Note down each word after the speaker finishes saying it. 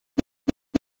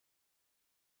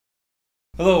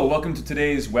Hello, welcome to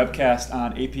today's webcast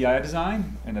on API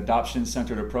design, an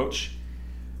adoption-centered approach.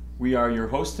 We are your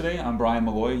hosts today. I'm Brian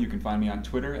Mulloy. You can find me on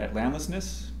Twitter at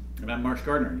Landlessness. And I'm Marsh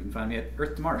Gardiner. You can find me at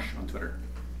Earth to Marsh on Twitter.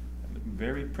 Looking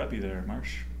very preppy there,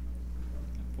 Marsh.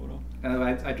 That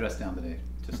photo. I dressed down today,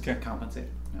 just to compensate.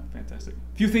 Yeah. Fantastic.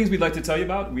 A few things we'd like to tell you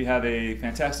about. We have a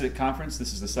fantastic conference.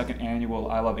 This is the second annual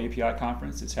I Love API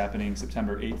conference. It's happening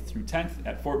September 8th through 10th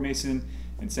at Fort Mason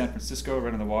in San Francisco,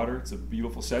 right on the water. It's a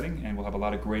beautiful setting, and we'll have a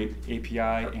lot of great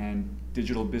API and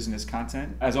digital business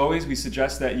content. As always, we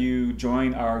suggest that you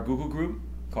join our Google group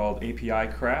called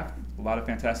API Craft. A lot of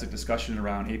fantastic discussion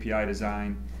around API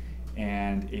design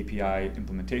and API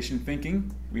implementation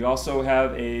thinking. We also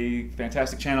have a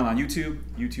fantastic channel on YouTube,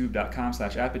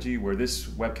 youtube.com/Apogee, where this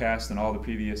webcast and all the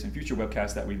previous and future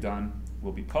webcasts that we've done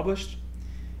will be published.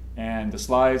 And the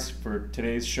slides for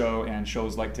today's show and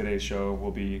shows like today's show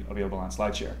will be available on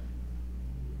SlideShare.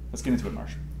 Let's get into it,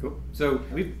 Marsh. Cool. So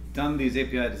we've done these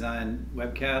API design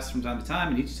webcasts from time to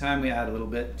time, and each time we add a little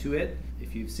bit to it.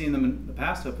 If you've seen them in the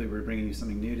past, hopefully we're bringing you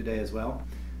something new today as well.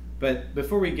 But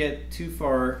before we get too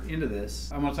far into this,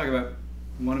 I want to talk about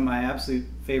one of my absolute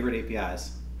favorite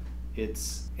APIs.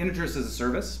 It's integers as a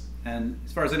service, and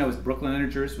as far as I know, Brooklyn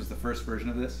Integers was the first version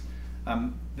of this.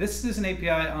 This is an API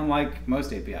unlike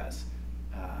most APIs,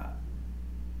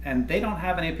 and they don't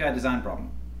have an API design problem.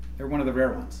 They're one of the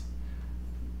rare ones.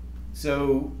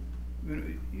 So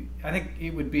I think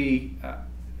it would be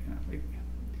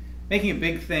making a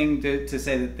big thing to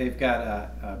say that they've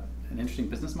got an interesting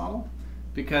business model,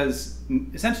 because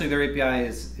essentially their API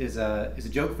is a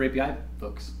joke for API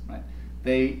folks, right?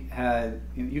 They had,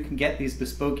 you can get these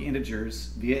bespoke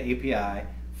integers via API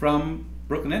from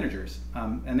Brooklyn Integers,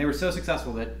 and they were so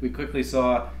successful that we quickly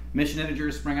saw Mission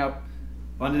Integers spring up,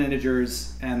 London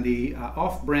Integers, and the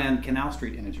off-brand Canal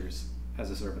Street Integers as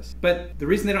a service. But the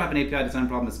reason they don't have an API design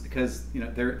problem is because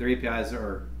their APIs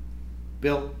are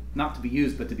built not to be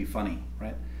used but to be funny,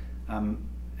 right?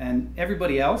 And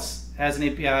everybody else has an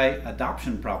API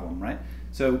adoption problem, right?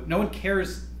 So no one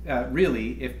cares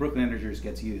really if Brooklyn Integers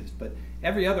gets used, but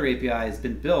every other API has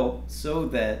been built so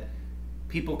that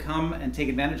people come and take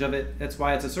advantage of it. That's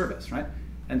why it's a service, right?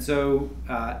 And so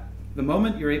the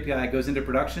moment your API goes into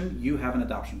production, you have an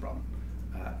adoption problem.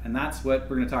 And that's what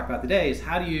we're going to talk about today, is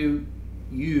how do you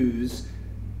use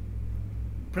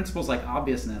principles like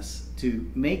obviousness to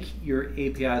make your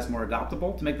APIs more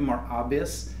adoptable, to make them more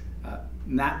obvious,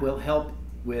 and that will help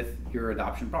with your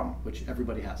adoption problem, which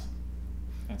everybody has.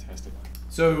 Fantastic.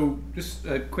 So just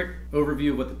a quick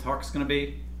overview of what the talk's going to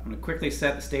be. I'm going to quickly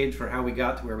set the stage for how we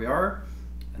got to where we are,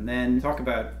 and then talk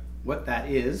about what that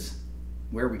is,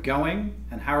 where are we going,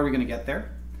 and how are we going to get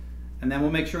there. And then we'll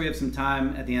make sure we have some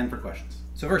time at the end for questions.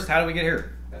 So first, how did we get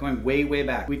here? Going way, way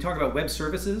back. We talked about web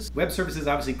services. Web services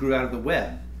obviously grew out of the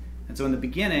web. And so in the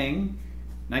beginning,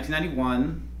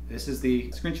 1991, this is the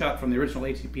screenshot from the original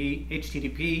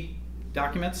HTTP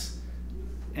documents.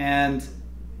 And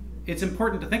it's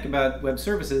important to think about web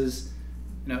services.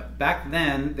 Back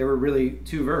then, there were really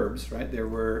two verbs, right? There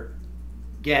were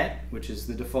get, which is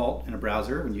the default in a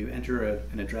browser when you enter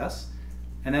an address.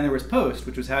 And then there was post,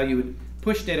 which was how you would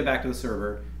push data back to the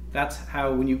server. That's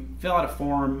how, when you fill out a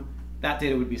form, that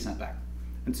data would be sent back.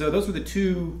 And so those were the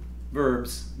two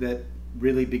verbs that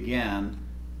really began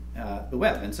the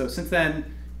web. And so since then,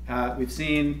 we've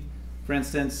seen, for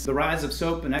instance, the rise of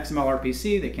SOAP and XML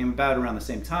RPC. They came about around the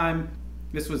same time.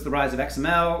 This was the rise of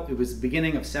XML. It was the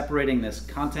beginning of separating this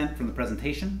content from the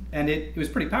presentation. And it was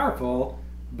pretty powerful,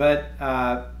 but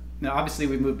obviously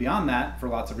we've moved beyond that for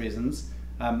lots of reasons.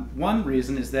 One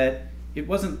reason is that it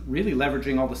wasn't really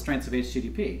leveraging all the strengths of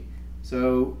HTTP.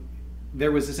 So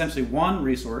there was essentially one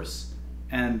resource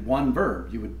and one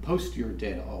verb. You would post your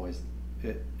data always.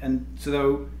 And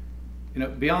so,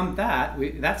 beyond that,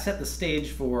 that set the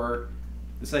stage for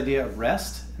this idea of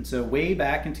REST. And so way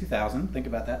back in 2000, think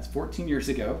about that, it's 14 years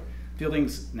ago,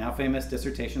 Fielding's now famous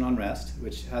dissertation on REST,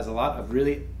 which has a lot of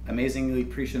really amazingly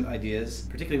prescient ideas,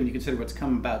 particularly when you consider what's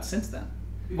come about since then.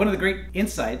 One of the great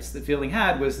insights that Fielding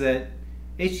had was that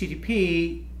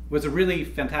HTTP was a really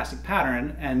fantastic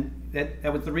pattern, and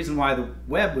that was the reason why the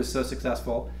web was so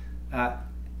successful.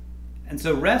 And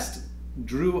so REST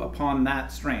drew upon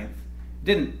that strength. It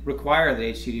didn't require that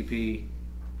HTTP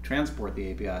transport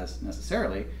the APIs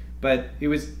necessarily, but it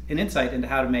was an insight into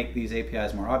how to make these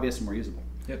APIs more obvious and more usable.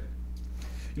 Yep.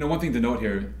 One thing to note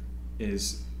here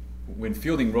is when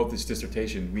Fielding wrote this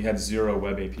dissertation, we had 0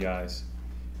 web APIs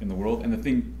in the world, and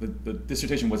the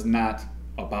dissertation was not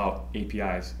about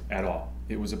APIs at all.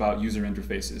 It was about user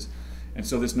interfaces. And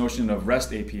so this notion of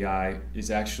REST API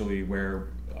is actually where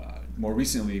more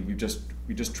recently we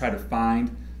just try to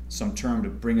find some term to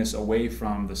bring us away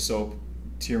from the SOAP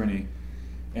tyranny,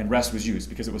 and REST was used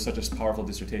because it was such a powerful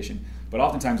dissertation. But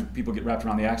oftentimes people get wrapped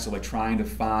around the axle like trying to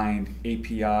find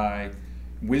API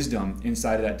wisdom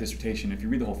inside of that dissertation. If you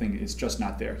read the whole thing, it's just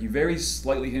not there. He very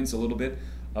slightly hints a little bit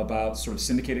about sort of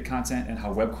syndicated content and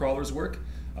how web crawlers work,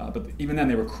 but even then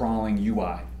they were crawling UI,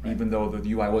 right, even though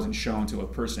the UI wasn't shown to a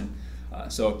person.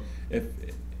 So if,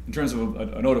 in terms of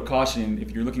a note of caution,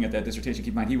 if you're looking at that dissertation,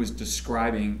 keep in mind he was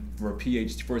describing for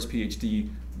his PhD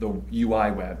the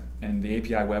UI web, and the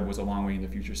API web was a long way in the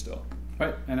future still.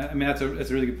 Right, and I mean that's a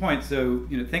really good point. So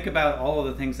think about all of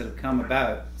the things that have come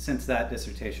about since that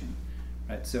dissertation.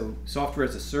 Right, so software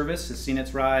as a service has seen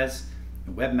its rise.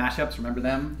 Web mashups, remember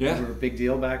them? Yeah. Those were a big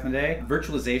deal back in the day.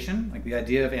 Virtualization, like the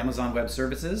idea of Amazon Web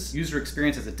Services. User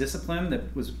experience as a discipline that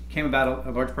came about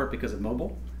a large part because of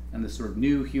mobile and this sort of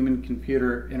new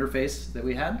human-computer interface that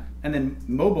we had. And then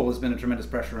mobile has been a tremendous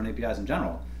pressure on APIs in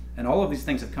general. And all of these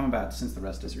things have come about since the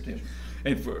REST dissertation.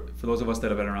 And for those of us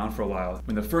that have been around for a while,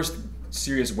 when the first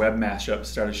serious web mashup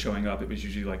started showing up, it was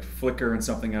usually like Flickr and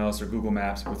something else or Google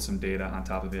Maps with some data on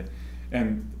top of it.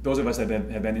 And those of us that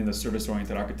have been in the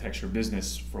service-oriented architecture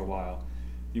business for a while,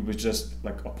 it was just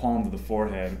like a palm to the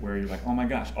forehead where you're like, oh my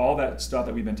gosh, all that stuff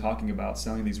that we've been talking about,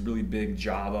 selling these really big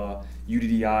Java,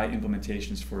 UDDI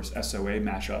implementations for SOA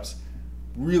mashups,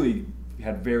 really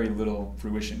had very little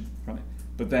fruition from it.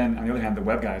 But then on the other hand, the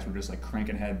web guys were just like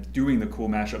cranking ahead, doing the cool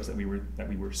mashups that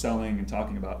we were selling and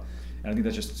talking about. And I think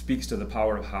that just speaks to the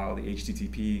power of how the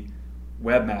HTTP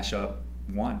web mashup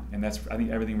won. And that's, I think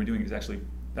everything we're doing is actually,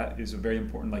 that is a very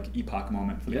important like epoch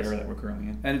moment for the era that we're currently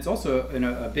in. And it's also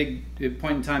a big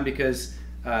point in time because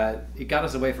it got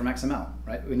us away from XML,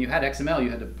 right? When you had XML, you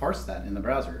had to parse that in the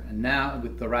browser. And now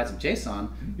with the rise of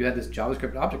JSON, you had this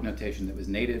JavaScript object notation that was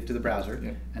native to the browser.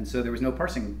 Yeah. And so there was no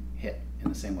parsing hit in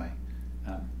the same way.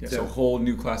 So a whole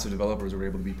new class of developers were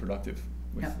able to be productive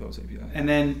with those APIs. And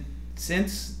then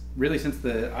since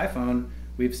the iPhone,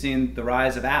 we've seen the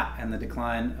rise of app and the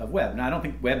decline of web. Now I don't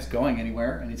think web's going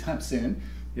anywhere anytime soon.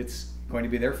 It's going to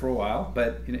be there for a while,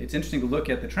 but it's interesting to look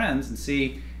at the trends and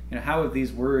see how have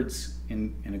these words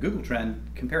in a Google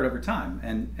trend compared over time.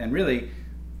 And really,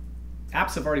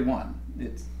 apps have already won.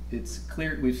 It's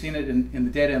clear, we've seen it in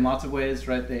the data in lots of ways,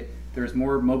 right? There's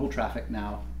more mobile traffic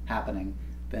now happening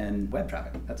than web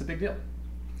traffic. That's a big deal.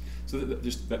 So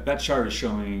that chart is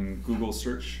showing Google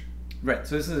search. Right.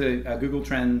 So this is a Google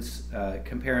Trends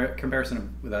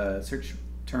comparison with a search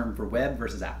term for web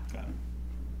versus app. Got it.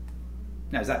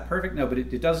 Now, is that perfect? No, but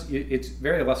it does. It's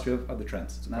very illustrative of the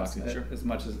trends. And that's sure. as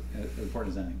much as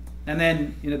important as anything. And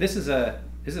then this is a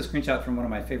screenshot from one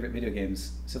of my favorite video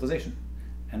games, Civilization,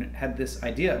 and it had this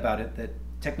idea about it that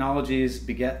technologies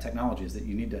beget technologies, that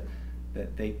you need to,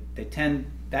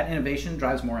 that innovation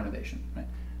drives more innovation, right?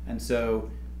 And so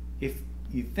if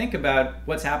you think about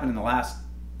what's happened in the last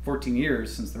 14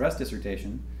 years since the REST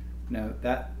dissertation,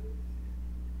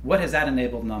 what has that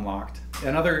enabled and unlocked?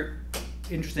 Another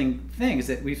interesting thing is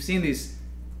that we've seen these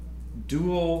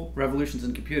dual revolutions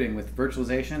in computing with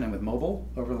virtualization and with mobile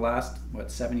over the last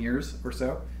 7 years or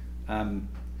so.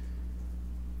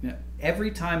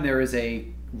 Every time there is a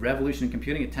revolution in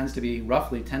computing, it tends to be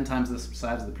roughly 10 times the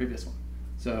size of the previous one.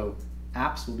 So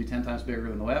apps will be 10 times bigger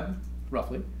than the web,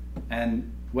 roughly.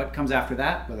 And what comes after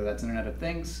that, whether that's Internet of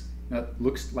Things,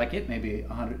 looks like it may be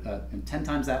 10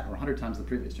 times that or 100 times the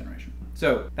previous generation.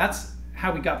 So that's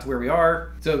how we got to where we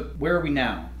are. So where are we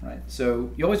now, right?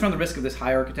 So you always run the risk of this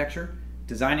high architecture,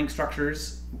 designing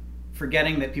structures,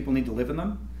 forgetting that people need to live in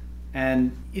them.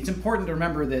 And it's important to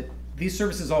remember that these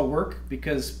services all work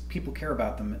because people care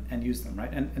about them and use them,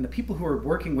 right? And the people who are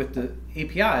working with the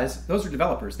APIs, those are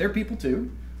developers. They're people too.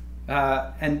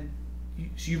 So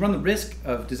you run the risk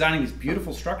of designing these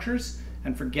beautiful structures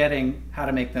and forgetting how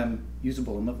to make them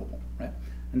usable and livable, right?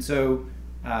 And so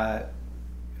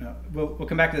we'll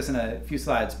come back to this in a few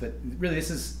slides, but really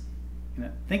this is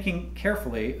thinking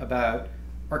carefully about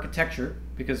architecture,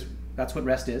 because that's what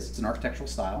REST is. It's an architectural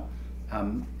style.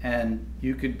 And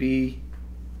you could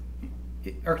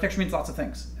architecture means lots of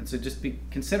things. And so just be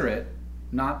considerate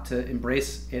not to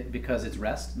embrace it because it's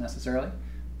REST necessarily,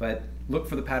 but look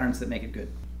for the patterns that make it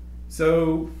good.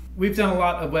 So we've done a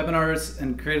lot of webinars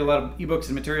and created a lot of ebooks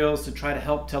and materials to try to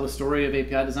help tell the story of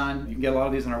API design. You can get a lot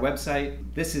of these on our website.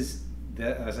 This is,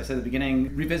 as I said at the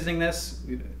beginning, revisiting this.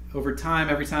 Over time,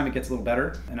 every time it gets a little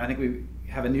better. And I think we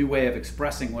have a new way of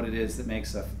expressing what it is that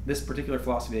makes this particular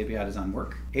philosophy of API design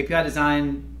work. API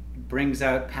design brings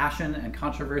out passion and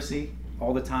controversy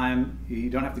all the time. You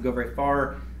don't have to go very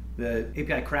far. The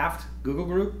API Craft Google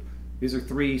group, these are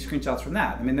 3 screenshots from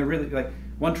that. I mean, they're really like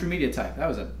one true media type. That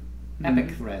was an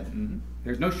epic thread.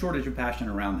 There's no shortage of passion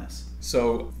around this.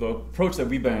 So the approach that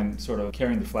we've been sort of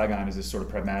carrying the flag on is this sort of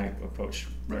pragmatic approach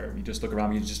where we just look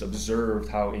around, we just observed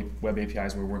how web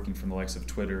APIs were working from the likes of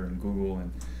Twitter and Google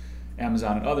and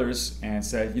Amazon and others, and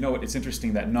said, you know what, it's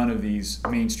interesting that none of these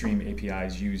mainstream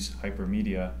APIs use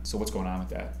hypermedia, so what's going on with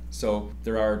that? So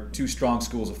there are two strong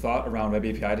schools of thought around web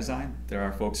API design. There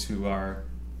are folks who are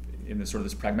in this sort of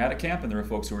this pragmatic camp, and there are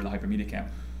folks who are in the hypermedia camp.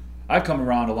 I've come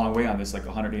around a long way on this, like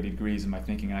 180 degrees in my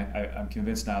thinking. I'm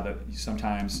convinced now that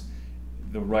sometimes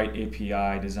the right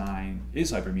API design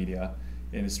is hypermedia,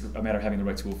 and it's a matter of having the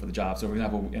right tool for the job. So for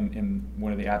example, in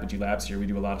one of the Apogee labs here, we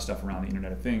do a lot of stuff around the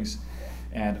Internet of Things,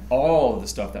 and all of the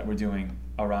stuff that we're doing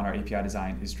around our API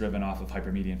design is driven off of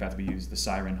hypermedia. In fact, we use the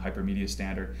Siren hypermedia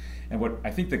standard. And what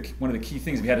I think one of the key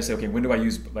things we had to say, okay, when do I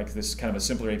use like this kind of a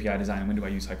simpler API design, and when do I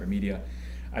use hypermedia?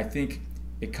 I think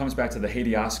it comes back to the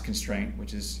hagios constraint,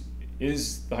 which is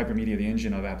the hypermedia the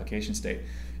engine of application state?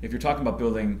 If you're talking about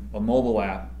building a mobile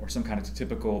app or some kind of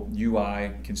typical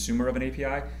UI consumer of an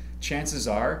API, chances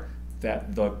are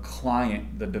that the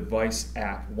client, the device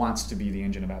app, wants to be the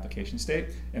engine of application state,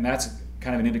 and that's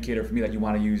kind of an indicator for me that you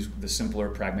want to use the simpler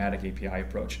pragmatic API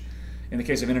approach. In the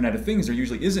case of Internet of Things, there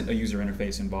usually isn't a user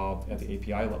interface involved at the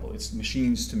API level. It's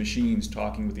machines to machines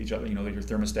talking with each other. You know, that your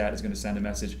thermostat is going to send a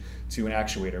message to an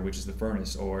actuator, which is the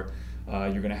furnace, or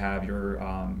you're going to have your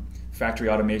factory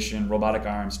automation, robotic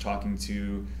arms talking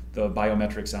to the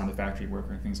biometrics on the factory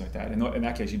worker and things like that. In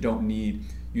that case, you don't need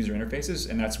user interfaces,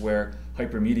 and that's where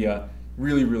hypermedia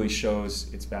really, really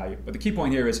shows its value. But the key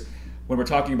point here is, when we're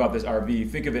talking about this RV,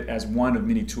 think of it as one of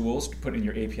many tools to put in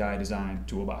your API design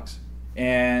toolbox.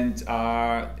 And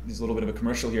there's a little bit of a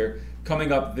commercial here.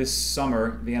 Coming up this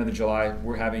summer, the end of July,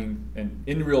 we're having an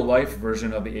in real life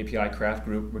version of the API craft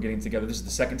group. We're getting together. This is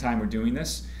the second time we're doing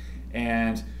this,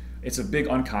 and it's a big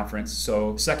unconference.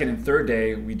 So second and third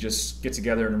day, we just get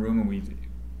together in a room and we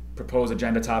propose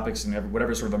agenda topics, and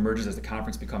whatever sort of emerges as the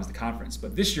conference becomes the conference.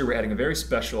 But this year we're adding a very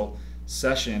special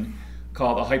session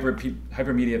called a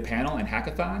hypermedia panel and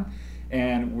hackathon.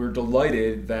 And we're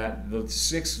delighted that the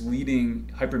 6 leading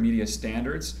hypermedia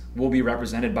standards will be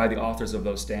represented by the authors of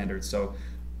those standards. So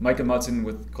Micah Mudson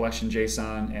with Collection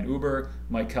JSON and Uber,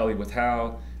 Mike Kelly with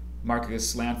How,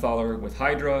 Marcus Lanthaler with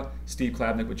Hydra, Steve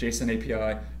Klabnik with JSON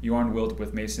API, Jorn Wilt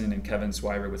with Mason, and Kevin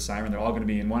Swiver with Siren. They're all going to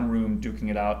be in one room duking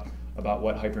it out about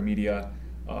what hypermedia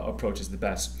approach is the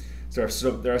best. So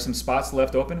there are some spots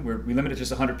left open. We limit it to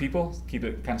just 100 people, keep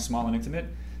it kind of small and intimate.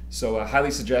 So I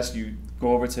highly suggest you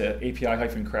go over to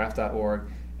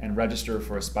api-craft.org and register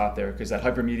for a spot there, because that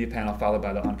hypermedia panel followed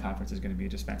by the unconference is going to be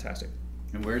just fantastic.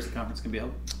 And where is the conference going to be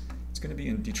held? It's going to be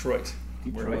in Detroit,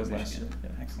 where it was last year.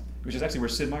 Yeah. Excellent. Which is actually where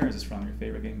Sid Meier's is from, your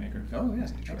favorite game maker. Oh,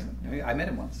 yes. Excellent. I met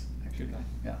him once, actually. Good guy.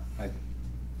 Yeah.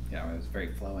 It was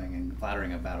very flowing and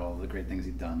flattering about all the great things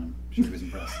he'd done. I'm sure he was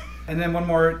impressed. And then one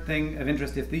more thing of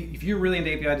interest, if you're really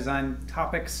into API design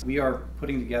topics, we are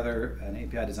putting together an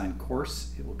API design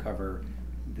course. It will cover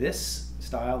this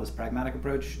style, this pragmatic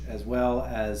approach, as well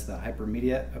as the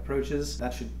hypermedia approaches.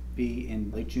 That should be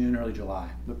in late June, early July.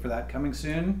 Look for that coming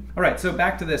soon. All right, so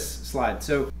back to this slide.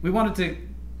 So we wanted to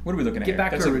what are we looking at? Get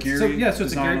back That's to a Geary it's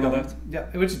a Geary building. left. Yeah,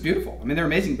 which is beautiful. I mean, they're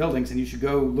amazing buildings, and you should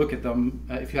go look at them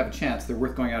if you have a chance. They're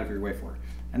worth going out of your way for.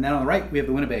 And then on the right, we have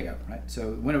the Winnebago. Right,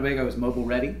 so the Winnebago is mobile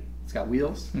ready. It's got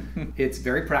wheels. It's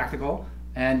very practical,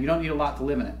 and you don't need a lot to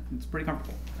live in it. It's pretty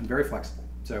comfortable and very flexible.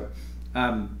 So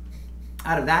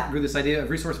out of that grew this idea of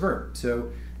resource verb.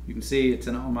 So you can see it's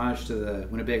an homage to the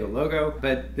Winnebago logo,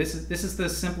 but this is the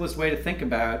simplest way to think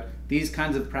about these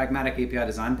kinds of pragmatic API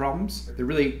design problems.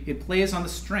 It plays on the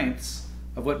strengths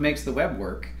of what makes the web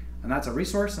work, and that's a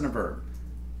resource and a verb.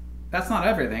 That's not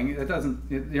everything.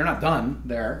 You're not done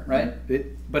there, right?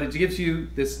 But it gives you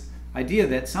this idea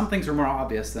that some things are more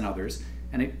obvious than others,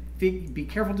 and be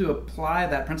careful to apply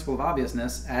that principle of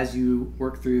obviousness as you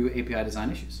work through API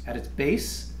design issues. At its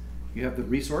base, you have the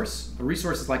resource. A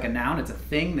resource is like a noun. It's a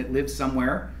thing that lives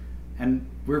somewhere, and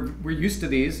we're used to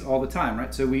these all the time,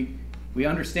 right? So we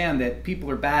understand that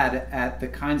people are bad at the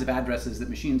kinds of addresses that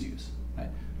machines use, right?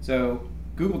 So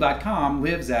Google.com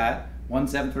lives at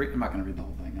 173. I'm not going to read the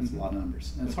whole thing. That's a lot of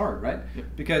numbers, and it's hard, right? Yep.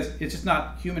 Because it's just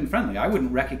not human friendly. I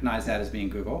wouldn't recognize that as being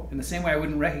Google in the same way I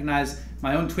wouldn't recognize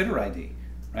my own Twitter ID,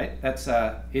 right? That's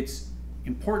it's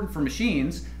important for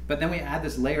machines, but then we add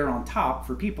this layer on top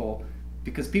for people,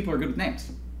 because people are good with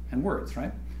names and words,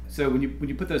 right? So when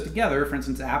you put those together, for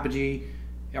instance, Apogee,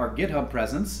 our GitHub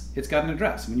presence, it's got an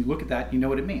address. When you look at that, you know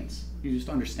what it means. You just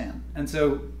understand. And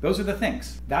so those are the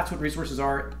things. That's what resources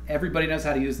are. Everybody knows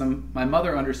how to use them. My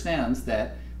mother understands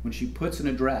that when she puts an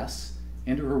address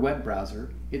into her web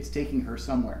browser, it's taking her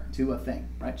somewhere to a thing,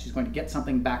 right? She's going to get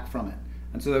something back from it.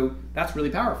 And so that's really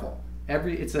powerful.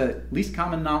 It's a least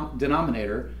common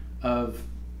denominator of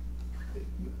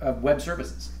web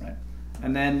services, right?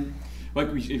 And then, like,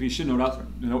 if you should note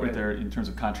right there in terms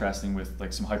of contrasting with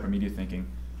like some hypermedia thinking.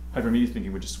 Hypermedia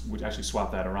thinking would actually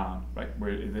swap that around, right?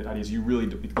 Where the idea is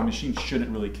the machine shouldn't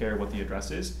really care what the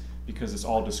address is because it's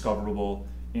all discoverable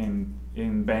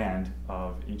in band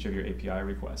of each of your API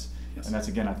requests. Yes. And that's,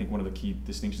 again, I think one of the key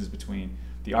distinctions between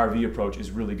the RV approach is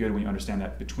really good when you understand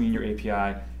that between your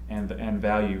API and the end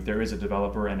value, there is a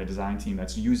developer and a design team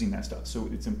that's using that stuff. So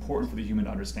it's important for the human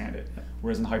to understand it.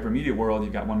 Whereas in the hypermedia world,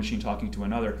 you've got one machine talking to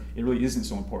another, it really isn't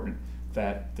so important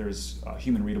that there's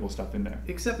human readable stuff in there.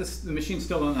 Except the machines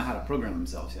still don't know how to program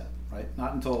themselves yet, right?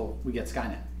 Not until we get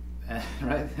Skynet,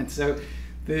 right? And so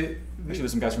actually,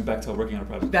 there's some guys from Bechtel working on a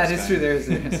project. That is true. There's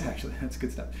actually, that's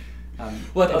good stuff.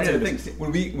 Well, I'll tell you this.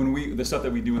 When we the stuff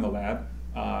that we do in the lab,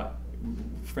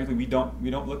 frankly, we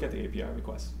don't look at the API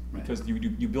requests, right? Because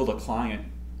you build a client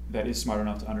that is smart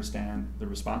enough to understand the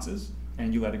responses,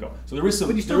 and you let it go. So there is some.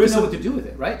 But you still have to know what to do with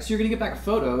it, right? So you're going to get back a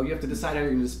photo. You have to decide how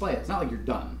you're going to display it. It's not like you're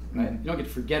done, right? Mm-hmm. You don't get to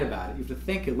forget about it. You have to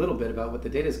think a little bit about what the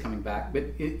data is coming back. But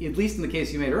at least in the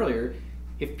case you made earlier,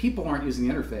 if people aren't using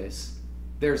the interface,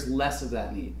 there's less of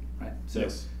that need, right? So,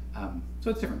 yes. So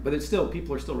it's different, but it's still,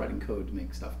 people are still writing code to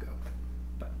make stuff go.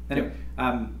 But anyway,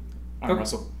 Arm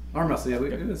wrestle. Arm wrestle,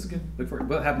 yeah, this is good. Look forward.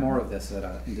 We'll have more of this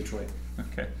in Detroit.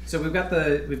 Okay. So we've got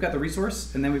the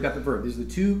resource, and then we've got the verb. These are the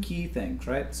two key things,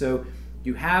 right? So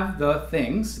you have the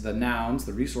things, the nouns,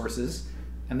 the resources,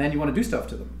 and then you want to do stuff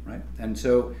to them, right? And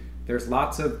so there's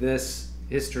lots of this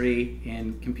history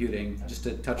in computing. Just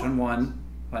to touch on one,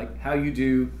 like how you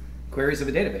do queries of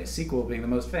a database, SQL being the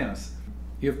most famous.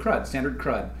 You have CRUD, standard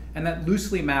CRUD, and that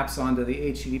loosely maps onto the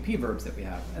HTTP verbs that we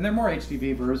have. And there are more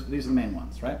HTTP verbs, but these are the main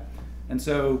ones, right? And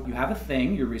so you have a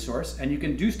thing, your resource, and you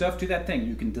can do stuff to that thing.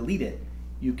 You can delete it,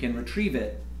 you can retrieve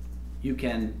it, you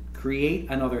can create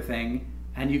another thing,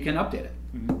 and you can update it.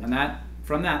 Mm-hmm. And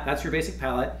from that's your basic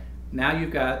palette. Now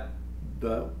you've got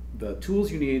the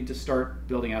tools you need to start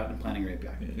building out and planning your API.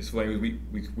 It's funny,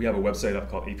 we have a website up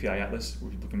called API Atlas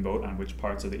where people can vote on which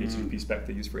parts of the HTTP spec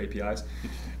they use for APIs.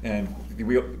 And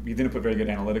we didn't put very good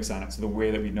analytics on it, so the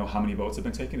way that we know how many votes have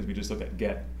been taken is we just look at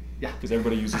get. Yeah. Because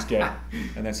everybody uses get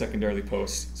and then secondarily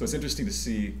post. So it's interesting to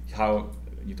see how,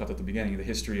 you talked at the beginning, the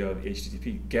history of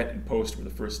HTTP. Get and post were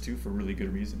the first two for really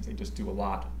good reasons. They just do a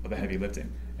lot of the heavy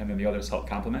lifting. And then the others help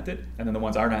complement it. And then the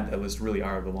ones aren't on that list really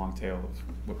are the long tail of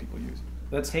what people use.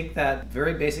 Let's take that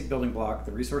very basic building block,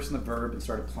 the resource and the verb, and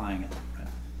start applying it. Right?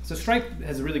 So Stripe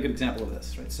has a really good example of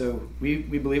this. Right? So we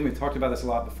believe, we've talked about this a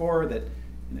lot before, that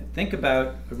think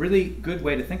about, a really good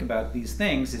way to think about these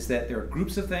things is that there are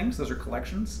groups of things, those are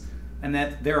collections, and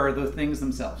that there are the things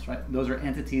themselves, right? Those are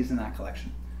entities in that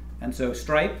collection. And so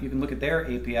Stripe, you can look at their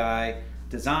API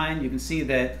design. You can see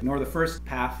that ignore the first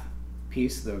path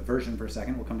piece, the version for a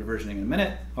second. We'll come to versioning in a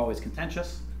minute, always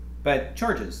contentious. But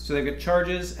charges, so they've got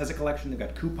charges as a collection, they've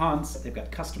got coupons, they've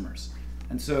got customers.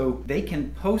 And so they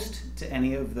can post to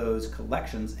any of those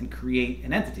collections and create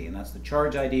an entity, and that's the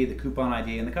charge ID, the coupon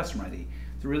ID, and the customer ID.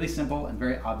 It's a really simple and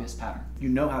very obvious pattern. You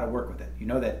know how to work with it. You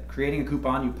know that creating a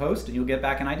coupon, you post and you'll get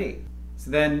back an ID. So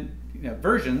then,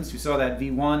 versions, you saw that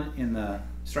V1 in the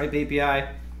Stripe API.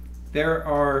 There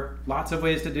are lots of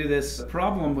ways to do this. The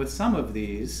problem with some of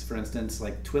these, for instance,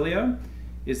 like Twilio,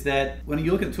 is that when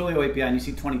you look at the Twilio API and you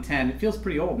see 2010, it feels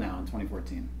pretty old now in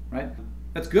 2014, right?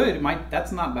 That's good.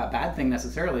 That's not a bad thing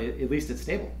necessarily. At least it's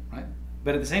stable, right?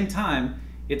 But at the same time,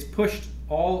 it's pushed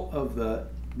all of the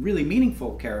really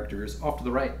meaningful characters off to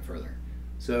the right further.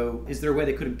 So is there a way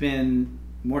they could have been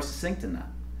more succinct in that?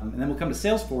 And then we'll come to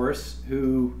Salesforce,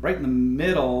 who right in the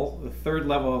middle, the third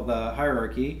level of the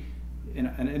hierarchy,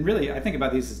 and really I think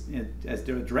about these as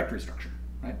a directory structure,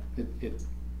 right?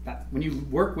 When you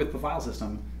work with the file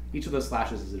system, each of those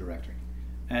slashes is a directory.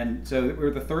 And so we're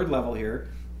at the third level here,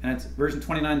 and it's version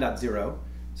 29.0.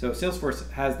 So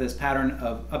Salesforce has this pattern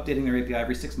of updating their API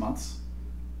every 6 months,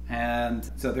 and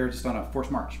so they're just on a forced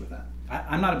march with that.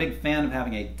 I'm not a big fan of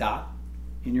having a dot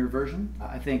in your version.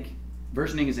 I think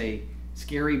versioning is a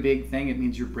scary big thing. It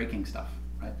means you're breaking stuff,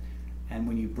 right? And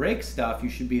when you break stuff, you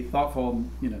should be thoughtful,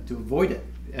 to avoid it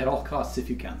at all costs if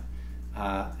you can.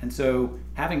 And so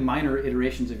having minor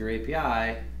iterations of your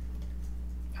API,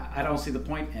 I don't see the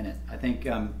point in it. I think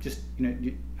I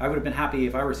would have been happy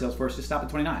if I were Salesforce to stop at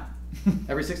 29.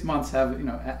 Every 6 months,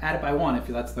 add it by one if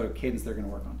that's the cadence they're going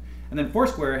to work on. And then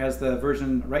Foursquare has the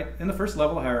version right in the first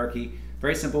level hierarchy,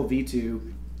 very simple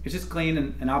V2. It's just clean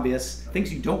and obvious.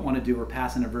 Things you don't want to do are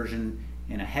pass in a version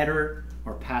in a header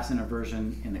or pass in a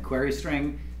version in the query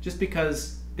string, just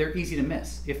because they're easy to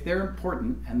miss. If they're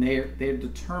important and they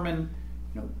determine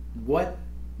what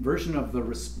version of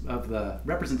the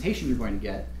representation you're going to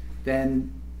get,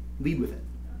 then lead with it.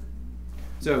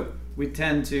 So we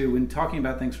tend to, when talking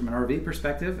about things from an RV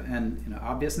perspective and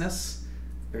obviousness,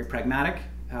 very pragmatic,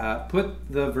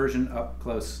 put the version up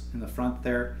close in the front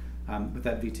there with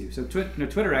that V2. So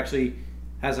Twitter actually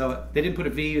has they didn't put a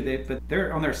V, but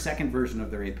they're on their second version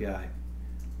of their API.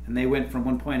 And they went from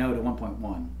 1.0 to 1.1.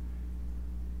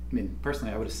 I mean,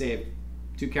 personally, I would have saved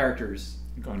 2 characters.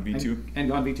 Gone V2? And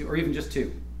gone V2, or even just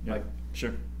 2. Yeah,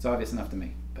 sure. It's obvious enough to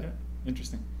me. But. Yeah,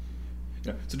 interesting.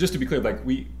 Yeah. So just to be clear,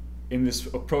 in this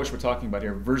approach we're talking about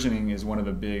here, versioning is one of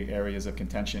the big areas of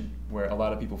contention where a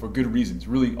lot of people, for good reasons,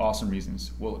 really awesome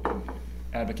reasons, will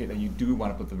advocate that you do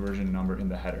want to put the version number in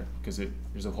the header because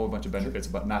there's a whole bunch of benefits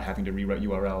about not having to rewrite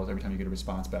URLs every time you get a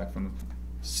response back from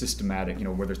systematic,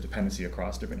 where there's dependency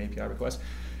across different API requests.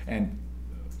 And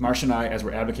Marsh and I, as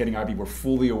we're advocating RB, we're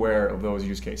fully aware of those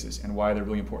use cases and why they're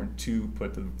really important to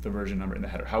put the version number in the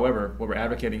header. However, what we're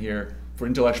advocating here for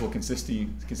intellectual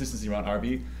consistency around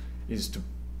RB is to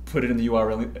put it in the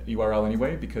URL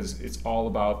anyway, because it's all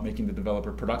about making the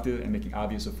developer productive and making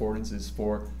obvious affordances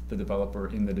for the developer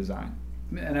in the design.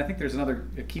 And I think there's another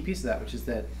key piece of that, which is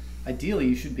that ideally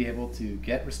you should be able to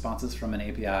get responses from an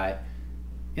API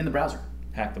in the browser.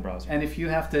 Hack the browser. And if you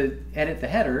have to edit the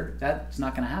header, that's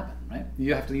not going to happen, right?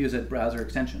 You have to use a browser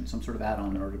extension, some sort of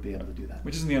add-on in order to be able to do that.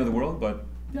 Which isn't the end of the world, but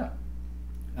yeah,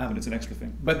 but it's an extra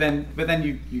thing. But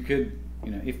then you could,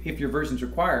 if your version's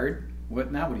required,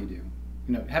 what do you do?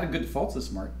 Having good defaults is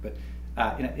smart, but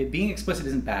it being explicit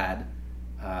isn't bad.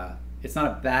 It's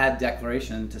not a bad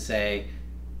declaration to say,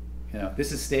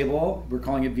 this is stable. We're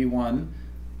calling it V1.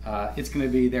 It's going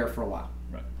to be there for a while.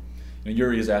 Right.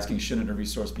 Yuri is asking, shouldn't a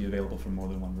resource be available for more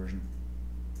than one version?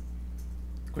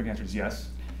 The quick answer is yes,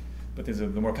 but the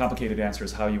more complicated answer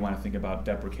is how you want to think about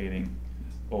deprecating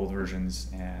old versions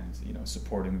and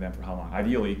supporting them for how long.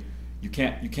 Ideally, it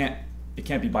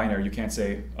can't be binary. You can't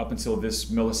say up until this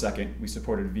millisecond we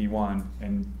supported V1,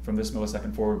 and from this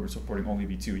millisecond forward we're supporting only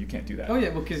V2. You can't do that. Oh yeah,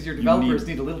 well, because your developers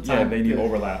need a little time. Yeah, they need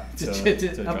overlap to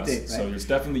update. Right? So there's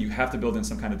definitely, you have to build in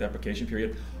some kind of deprecation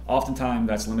period. Oftentimes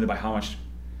that's limited by how much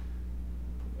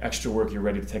extra work you're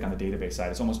ready to take on the database side.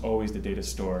 It's almost always the data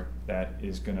store that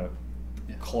is going to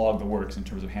clog the works in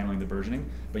terms of handling the versioning.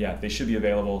 But yeah, they should be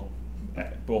available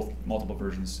at multiple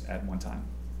versions at one time.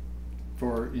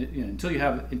 For until you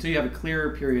have a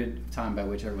clear period of time by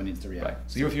which everyone needs to react. Right.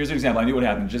 So here's an example. I knew what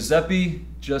happened. Giuseppe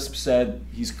just said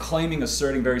he's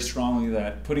asserting very strongly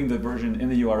that putting the version in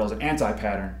the URL is an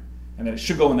anti-pattern, and that it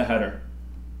should go in the header.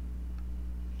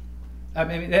 I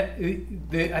mean,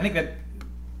 I think that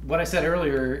what I said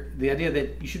earlier, the idea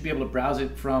that you should be able to browse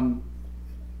it from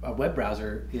a web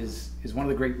browser is one of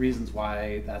the great reasons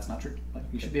why that's not true.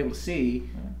 You should be able to see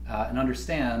and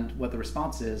understand what the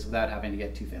response is without having to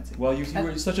get too fancy. Well, you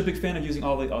were such a big fan of using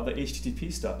all the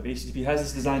HTTP stuff. HTTP has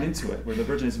this designed into it where the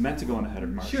version is meant to go in the header.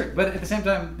 Marsh. Sure, but at the same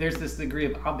time, there's this degree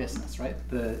of obviousness, right?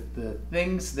 The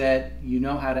things that you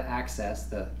know how to access,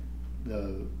 the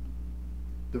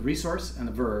resource and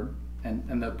the verb,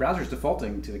 and the browser's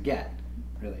defaulting to a get,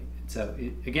 really. So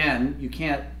again, you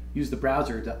can't use the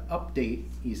browser to update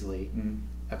easily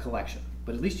a collection,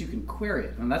 but at least you can query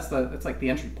it, and that's like the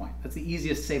entry point. That's the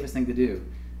easiest, safest thing to do,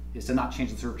 is to not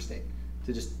change the server state,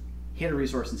 to just hit a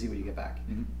resource and see what you get back.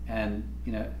 And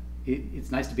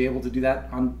it's nice to be able to do that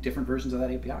on different versions of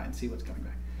that API and see what's coming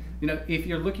back. If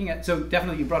you're looking at, so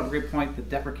definitely you brought up a great point, the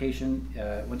deprecation.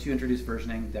 Once you introduce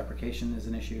versioning, deprecation is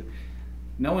an issue.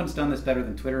 No one's done this better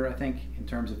than Twitter, I think, in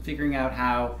terms of figuring out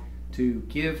how to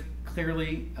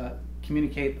clearly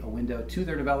communicate a window to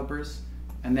their developers,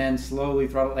 and then slowly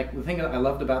throttle. Like the thing that I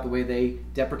loved about the way they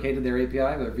deprecated their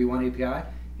API, their V1 API,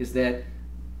 is that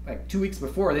like 2 weeks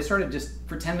before they started just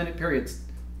for 10-minute periods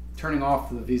turning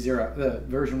off the the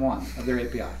version 1 of their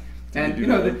API, and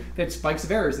they had spikes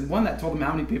of errors, and one that told them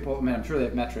how many people. I mean, I'm sure they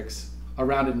have metrics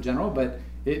around it in general, but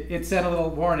it sent a little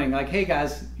warning like, "Hey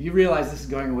guys, you realize this is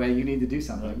going away. You need to do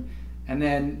something." Right. And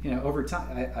then over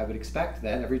time, I would expect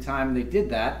that every time they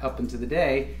did that up into the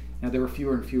day, there were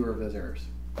fewer and fewer of those errors.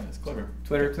 That's clever.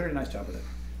 Twitter did a nice job with it.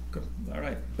 Good. All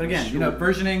right. But again,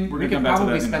 versioning, we could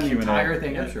probably spend the entire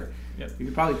thing. Yeah. Sure. Yeah. You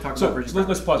could probably talk about versioning. So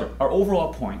let's pause here. Our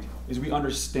overall point is we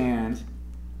understand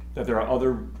that there are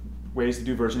other ways to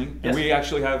do versioning, and we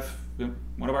actually have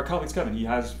one of our colleagues, Kevin. He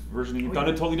has versioning done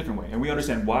a totally different way, and we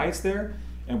understand why it's there,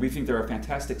 and we think there are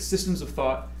fantastic systems of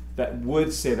thought that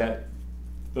would say that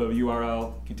the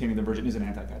URL containing the version is an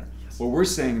anti-pattern. Yes. What we're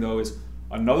saying though is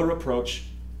another approach,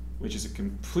 which is a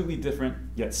completely different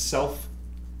yet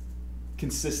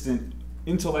self-consistent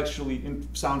intellectually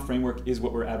sound framework is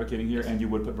what we're advocating here, and you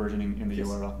would put versioning in the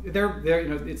URL. They're,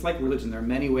 it's like religion. There are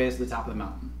many ways to the top of the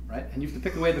mountain, right? And you have to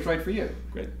pick the way that's right for you.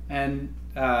 Great. And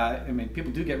I mean,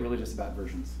 people do get religious about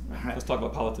versions. Right. Let's talk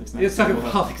about politics now. Let's talk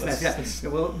about politics next. Yeah,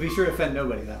 we'll be sure to offend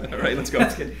nobody that way. All right, let's go.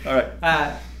 That's good. All right.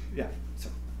 Yeah. So.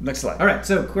 Next slide. All right.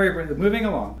 So moving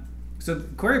along. So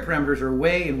query parameters are a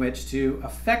way in which to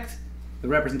affect the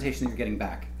representation that you're getting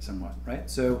back somewhat, right?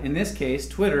 So in this case,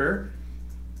 Twitter,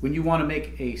 when you want to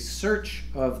make a search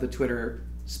of the Twitter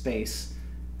space,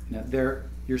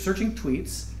 you're searching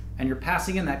tweets and you're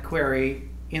passing in that query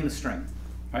in the string,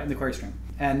 right? In the query string.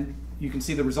 And you can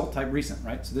see the result type recent,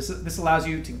 right? So this allows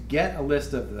you to get a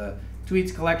list of the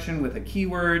tweets collection with a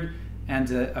keyword and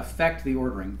to affect the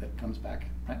ordering that comes back,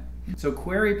 right? So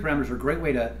query parameters are a great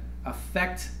way to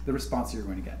affect the response you're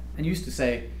going to get. And you used to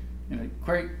say,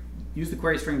 use the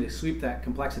query string to sweep that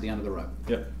complexity under the rug.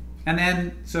 Yep. And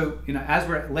then, so, as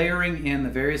we're layering in the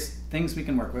various things we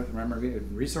can work with, remember, we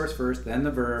have resource first, then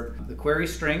the verb, the query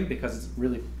string, because it's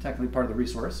really technically part of the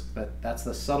resource, but that's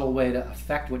the subtle way to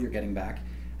affect what you're getting back.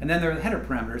 And then there are the header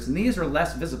parameters, and these are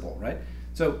less visible, right?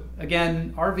 So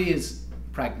again, RV is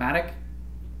pragmatic.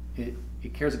 It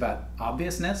cares about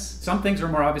obviousness. Some things are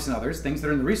more obvious than others. Things that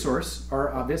are in the resource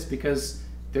are obvious because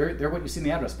they're what you see in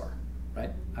the address bar,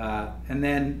 right? And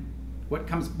then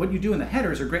what you do in the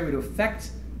headers are a great way to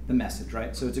affect the message,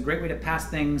 right? So it's a great way to pass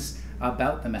things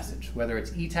about the message, whether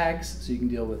it's e-tags, so you can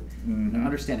deal with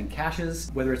understanding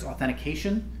caches, whether it's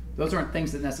authentication. Those aren't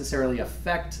things that necessarily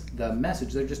affect the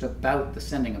message, they're just about the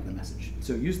sending of the message.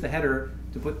 So use the header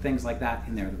to put things like that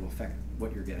in there that will affect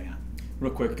what you're getting at.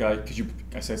 Real quick, because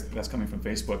I said that's coming from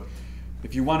Facebook,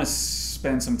 if you want to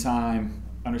spend some time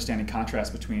understanding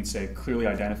contrast between, say, clearly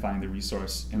identifying the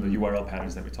resource and the URL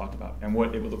patterns that we talked about, and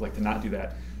what it would look like to not do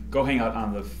that, go hang out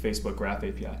on the Facebook Graph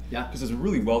API. Yeah. Because it's a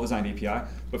really well-designed API,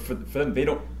 but for them,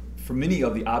 for many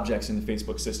of the objects in the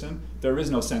Facebook system, there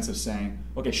is no sense of saying,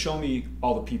 okay, show me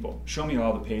all the people, show me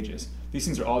all the pages. These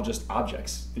things are all just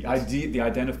objects. The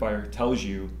identifier tells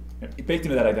you, baked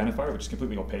into that identifier, which is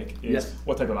completely opaque, is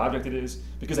what type of object it is,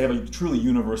 because they have a truly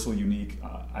universal, unique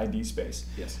ID space.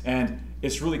 Yes. And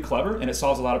it's really clever, and it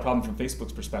solves a lot of problems from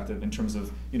Facebook's perspective in terms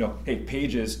of, hey,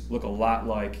 pages look a lot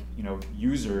like,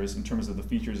 users in terms of the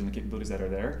features and the capabilities that are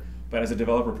there. But as a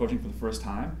developer approaching for the first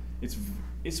time, it's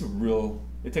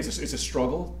a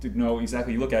struggle to know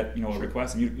exactly. You look at a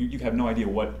request and you have no idea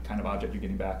what kind of object you're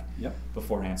getting back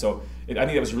beforehand. So I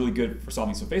think that was really good for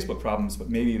solving some Facebook problems, but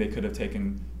maybe they could have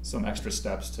taken some extra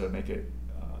steps to make it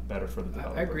better for the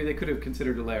developer. I agree. They could have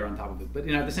considered a layer on top of it, but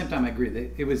at the same time, I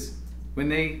agree. It was when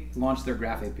they launched their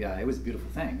Graph API, it was a beautiful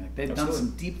thing. Like they'd done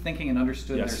some deep thinking and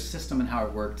understood their system and how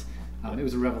it worked. It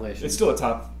was a revelation. It's still a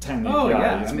top 10 API. Oh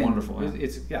yeah, it's wonderful.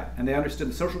 And they understood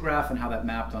the social graph and how that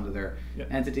mapped onto their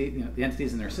entity, the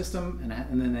entities in their system,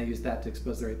 and then they used that to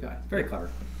expose their API. Very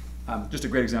clever. Just a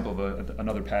great example of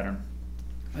another pattern.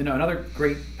 Another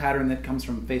great pattern that comes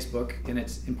from Facebook, and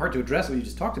it's in part to address what you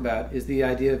just talked about, is the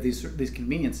idea of these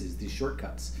conveniences, these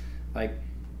shortcuts. Like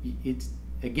it's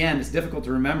difficult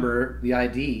to remember the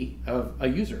ID of a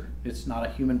user. It's not a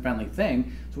human-friendly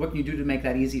thing. So what can you do to make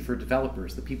that easy for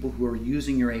developers, the people who are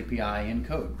using your API in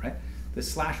code, right? The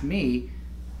 /me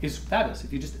is fabulous.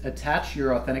 If you just attach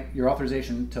your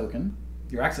authorization token,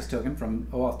 your access token from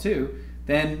OAuth 2,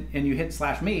 and you hit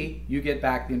 /me, you get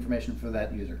back the information for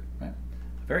that user, right?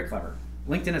 Very clever.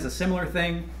 LinkedIn has a similar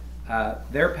thing.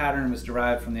 Their pattern was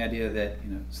derived from the idea that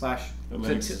tilde/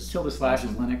 is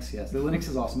Linux. Yes, the Linux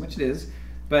is awesome, which it is.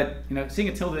 But seeing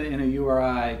a tilde in a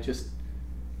URI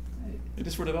it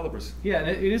is for developers. Yeah,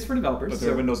 it is for developers. But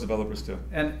there are Windows developers too.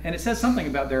 And it says something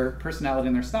about their personality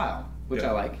and their style, which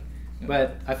I like. Yeah.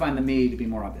 But I find the me to be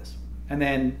more obvious. And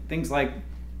then things like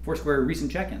Foursquare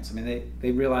recent check-ins. I mean,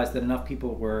 they realized that enough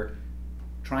people were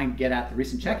trying to get at the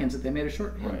recent check-ins that they made a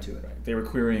shorthand to it. Right. They were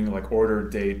querying like order,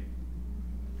 date,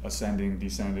 ascending,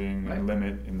 descending, and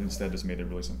limit, and instead just made it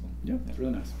really simple. Yeah, it's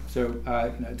really nice. So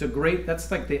it's a great, that's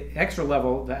like the extra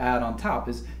level to add on top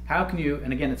is how can you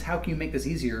make this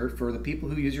easier for the people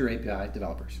who use your API,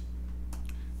 developers.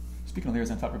 Speaking of layers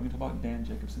on top, are we going to talk about Dan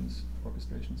Jacobson's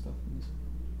orchestration stuff in this?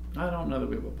 I don't know that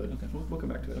we will, but okay. we'll come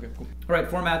back to it. Okay, cool. All right,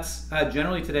 formats.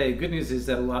 Generally today, good news is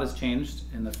that a lot has changed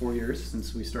in the 4 years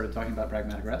since we started talking about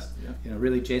pragmatic REST. Yeah.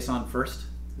 Really JSON first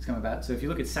has come about. So if you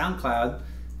look at SoundCloud,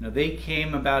 they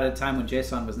came about at a time when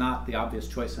JSON was not the obvious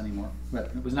choice anymore.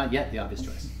 It was not yet the obvious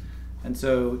choice. And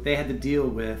so they had to deal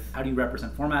with how do you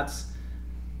represent formats.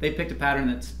 They picked a pattern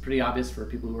that's pretty obvious for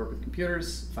people who work with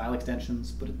computers, file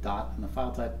extensions, put a dot in the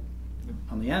file type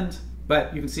on the end.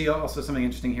 But you can see also something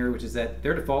interesting here, which is that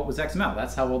their default was XML.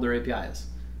 That's how old their API is.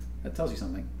 That tells you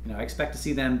something. You know, I expect to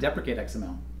see them deprecate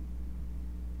XML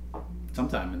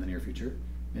sometime in the near future.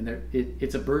 And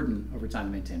it's a burden over time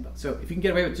to maintain both. So if you can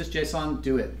get away with just JSON,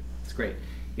 do it. It's great.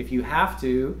 If you have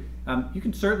to, you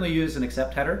can certainly use an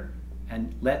accept header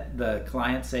and let the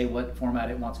client say what format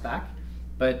it wants back.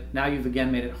 But now you've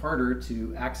again made it harder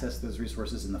to access those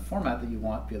resources in the format that you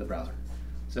want via the browser.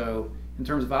 So in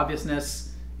terms of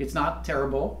obviousness, it's not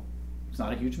terrible. It's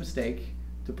not a huge mistake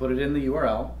to put it in the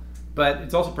URL, but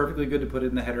it's also perfectly good to put it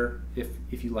in the header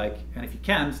if you like, and if you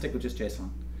can, stick with just JSON.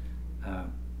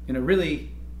 You know,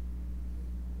 really,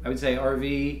 I would say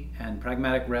RV and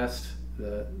pragmatic REST,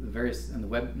 the various, and the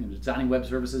web, you know, designing web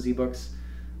services ebooks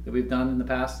that we've done in the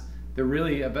past, they're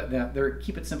really about they're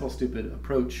keep it simple, stupid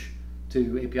approach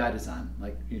to API design.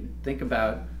 Like, you think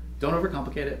about, don't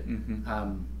overcomplicate it.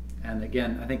 And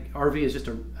again, I think RV is just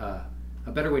a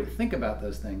better way to think about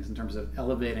those things in terms of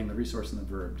elevating the resource and the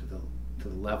verb to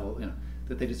the level, you know,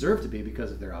 that they deserve to be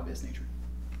because of their obvious nature.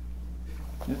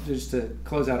 Just to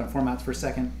close out on formats for a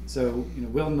second. So, you know,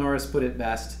 Will Norris put it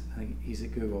best. I think he's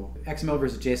at Google. XML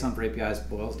versus JSON for APIs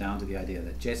boils down to the idea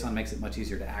that JSON makes it much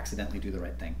easier to accidentally do the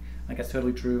right thing. I think that's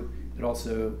totally true. It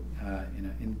also, you know,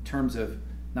 in terms of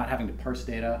not having to parse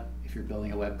data if you're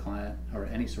building a web client or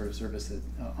any sort of service that,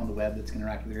 on the web that's going to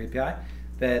interact with your API,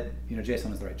 that, you know,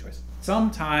 JSON is the right choice.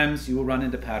 Sometimes you will run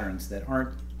into patterns that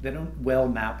don't well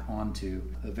map onto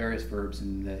the various verbs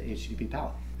in the HTTP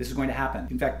palette. This is going to happen.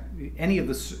 In fact, any of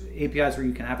the APIs where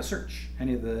you can have a search,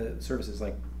 any of the services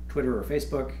like Twitter or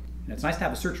Facebook, you know, it's nice to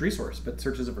have a search resource, but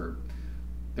search is a verb.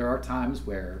 There are times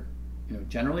where, you know,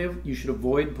 generally you should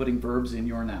avoid putting verbs in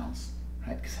your nouns,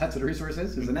 right? Because that's what a resource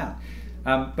is a noun.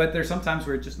 But there's some times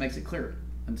where it just makes it clear.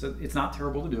 And so it's not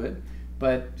terrible to do it,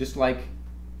 but just like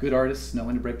good artists know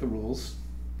when to break the rules,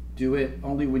 do it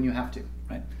only when you have to,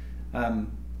 right?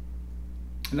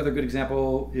 Another good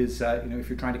example is, you know, if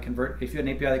you're trying to convert, if you have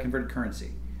an API that converted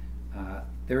currency,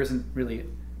 there isn't really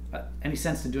any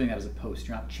sense to doing that as a post.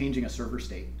 You're not changing a server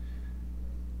state,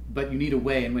 but you need a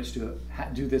way in which to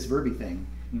do this verby thing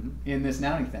in this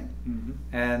nouny thing.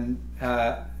 And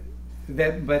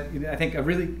but you know, I think a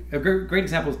great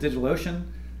example is DigitalOcean.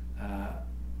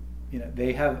 You know,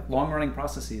 they have long-running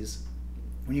processes.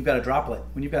 When you've got a droplet,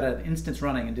 when you've got an instance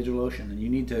running in DigitalOcean and you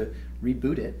need to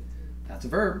reboot it, that's a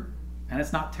verb. And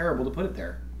it's not terrible to put it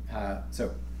there.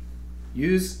 So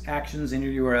use actions in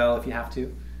your URL if you have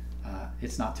to.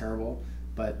 It's not terrible,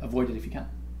 but avoid it if you can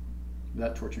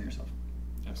without torturing yourself.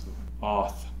 Absolutely.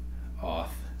 Auth.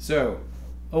 So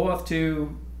OAuth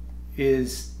 2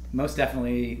 is most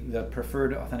definitely the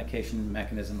preferred authentication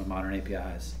mechanism of modern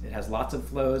APIs. It has lots of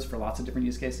flows for lots of different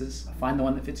use cases. Find the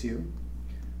one that fits you.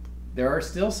 There are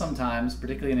still some times,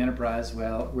 particularly in enterprise,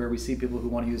 where we see people who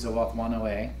want to use OAuth 1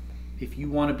 OA. If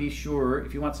you want to be sure,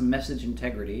 if you want some message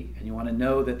integrity and you want to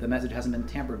know that the message hasn't been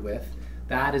tampered with,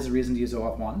 that is a reason to use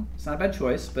OAuth 1. It's not a bad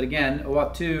choice, but again,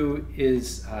 OAuth 2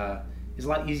 is a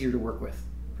lot easier to work with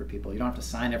for people. You don't have to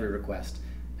sign every request,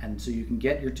 and so you can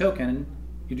get your token.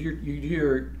 You do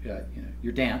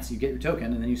your dance. You get your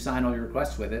token, and then you sign all your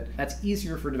requests with it. That's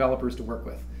easier for developers to work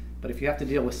with. But if you have to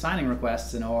deal with signing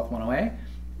requests in OAuth 1 OA,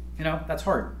 you know, that's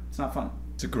hard. It's not fun.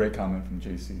 It's a great comment from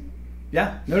JC.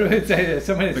 Yeah, it's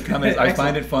somebody. The comment is, I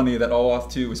find it funny that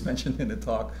OAuth 2 was mentioned in a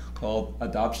talk called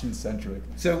Adoption Centric.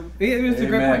 So it's a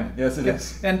great point. Yes, it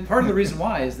is. And part of the reason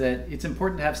why is that it's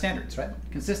important to have standards, right?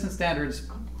 Consistent standards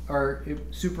are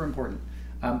super important.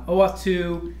 OAuth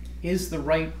 2 is the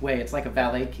right way. It's like a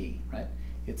valet key, right?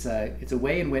 It's a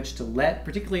way in which to let,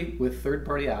 particularly with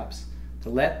third-party apps, to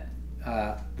let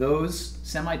those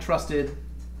semi-trusted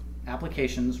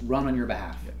applications run on your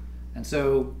behalf. Yeah. And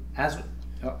so as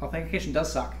authentication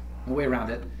does suck, no way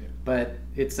around it, but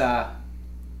it's there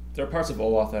are parts of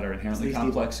OAuth that are inherently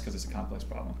complex because it's a complex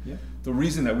problem. Yeah. The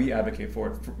reason that we advocate for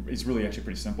it is really actually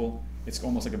pretty simple. It's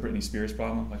almost like a Britney Spears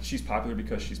problem. Like, she's popular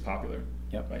because she's popular.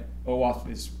 Yep. Right. OAuth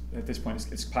is, at this point,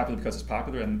 it's popular because it's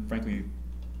popular, and frankly,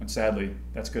 and sadly,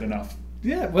 that's good enough.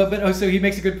 Yeah, well, but so he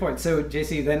makes a good point. So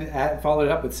JC then followed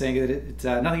it up with saying that it's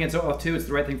nothing against OAuth 2, it's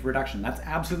the right thing for production. That's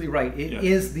absolutely right. It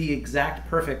is the exact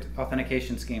perfect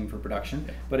authentication scheme for production,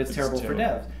 but it's terrible for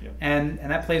dev. Yeah. And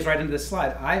that plays right into this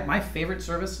slide. My favorite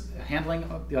service handling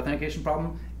the authentication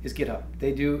problem is GitHub.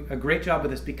 They do a great job with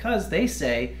this because they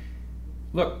say,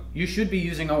 look, you should be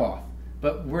using OAuth,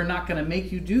 but we're not going to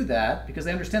make you do that because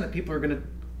they understand that people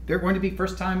they're going to be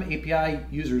first-time API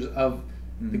users of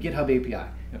the GitHub API.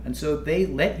 Yep. And so they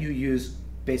let you use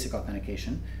basic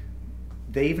authentication.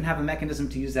 They even have a mechanism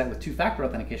to use that with two-factor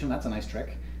authentication. That's a nice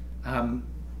trick,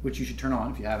 which you should turn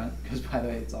on if you haven't, because by the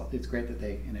way, it's great that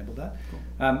they enabled that. Cool.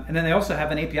 And then they also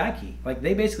have an API key. Like,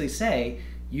 they basically say,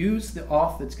 use the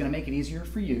auth that's going to make it easier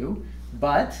for you,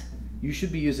 but you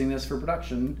should be using this for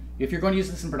production. If you're going to use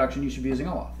this in production, you should be using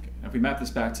OAuth. If we map this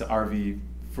back to RV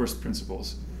first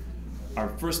principles, our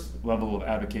first level of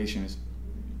advocation is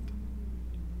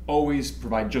always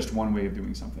provide just one way of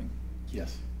doing something.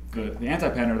 Yes. The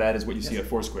anti-pattern of that is what you see at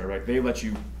Foursquare, right? They let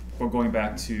you, going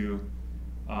back to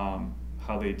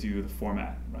how they do the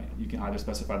format, right? You can either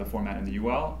specify the format in the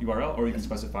URL or you can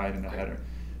specify it in the header.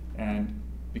 And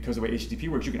because of the way HTTP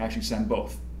works, you can actually send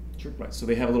both. Sure. Right. So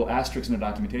they have a little asterisk in their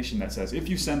documentation that says, if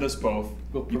you send us both,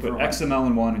 We'll you put XML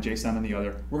in one and JSON in the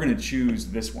other, we're going to choose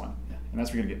this one. Yeah. And that's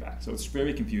what we're going to get back. So it's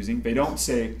very confusing. They don't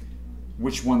say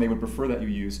which one they would prefer that you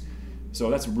use. So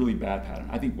that's a really bad pattern.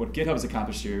 I think what GitHub has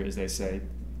accomplished here is they say,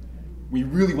 we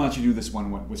really want you to do this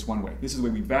one way. This is the way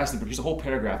we vastly produce a whole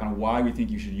paragraph on why we think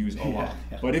you should use OAuth.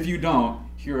 Yeah. But if you don't,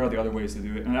 here are the other ways to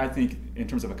do it. And I think in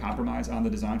terms of a compromise on the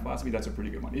design philosophy, that's a pretty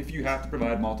good one. If you have to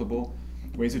provide multiple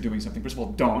ways of doing something, first of all,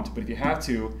 don't. But if you have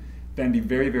to, then be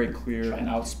very, very clear and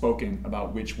outspoken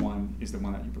about which one is the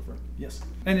one that you prefer. Yes.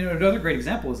 And another great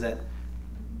example is that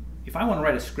if I want to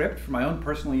write a script for my own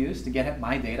personal use to get at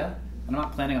my data, and I'm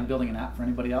not planning on building an app for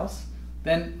anybody else,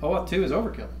 then OAuth 2 is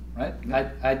overkill. Right?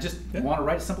 I just want to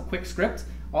write a simple, quick script.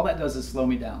 All that does is slow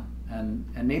me down. And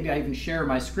maybe I even share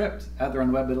my script out there on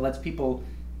the web, but it lets people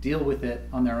deal with it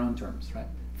on their own terms. Right?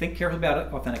 Think carefully about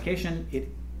it. Authentication.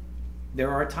 There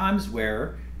are times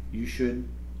where you should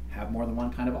have more than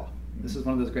one kind of auth. This is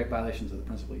one of those great violations of the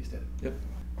principle you stated. Yep.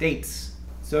 Dates.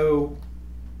 So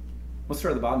let's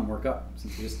start at the bottom and work up,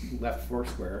 since we just left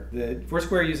Foursquare. The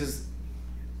Foursquare uses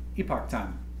epoch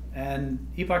time. And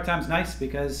epoch time is nice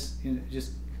because it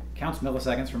just counts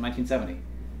milliseconds from 1970.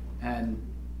 And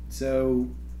so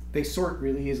they sort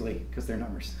really easily because they're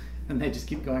numbers and they just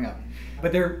keep going up.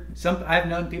 But I've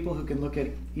known people who can look at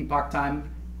epoch time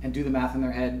and do the math in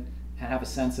their head and have a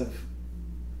sense of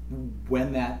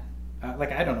when that,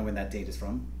 I don't know when that date is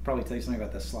from. Probably tell you something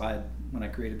about this slide when I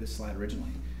created this slide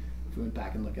originally, if we went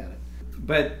back and look at it.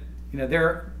 But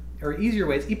there are easier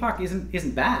ways. Epoch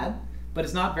isn't bad, but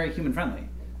it's not very human friendly.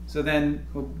 So then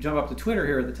we'll jump up to Twitter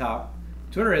here at the top.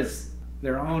 Twitter has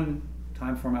their own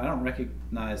time format. I don't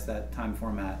recognize that time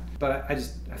format, but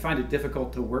I find it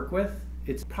difficult to work with.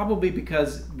 It's probably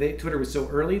because Twitter was so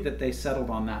early that they settled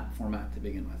on that format to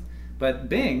begin with. But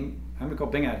Bing, I'm going to call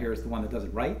Bing out here, is the one that does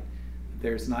it right.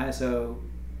 There's an ISO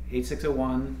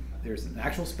 8601. There's an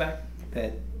actual spec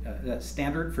that's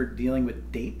standard for dealing with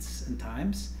dates and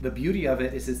times. The beauty of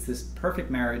it is it's this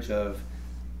perfect marriage of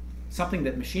something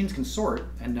that machines can sort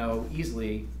and know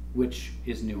easily which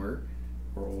is newer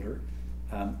or older,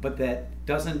 but that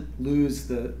doesn't lose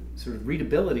the sort of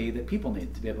readability that people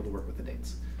need to be able to work with the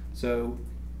dates. So,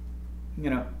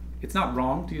 it's not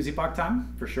wrong to use epoch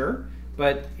time, for sure,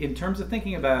 but in terms of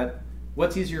thinking about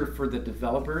what's easier for the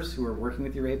developers who are working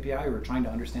with your API, who are trying to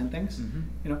understand things,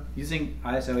 using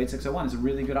ISO 8601 is a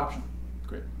really good option.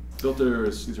 Great.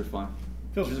 Filters, these are fun.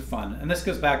 Filters are fun, and this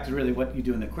goes back to really what you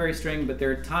do in the query string, but there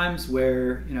are times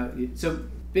where, so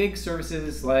big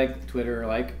services like Twitter,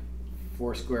 like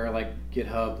Foursquare, like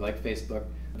GitHub, like Facebook,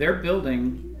 they're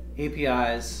building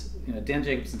APIs, Dan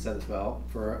Jacobson said as well,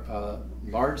 for a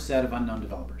large set of unknown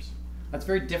developers. That's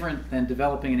very different than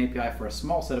developing an API for a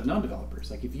small set of known developers.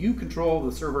 Like if you control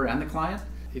the server and the client,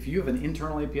 if you have an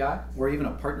internal API or even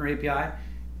a partner API,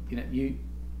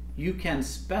 you can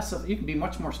be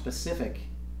much more specific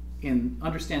in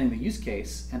understanding the use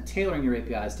case and tailoring your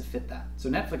APIs to fit that. So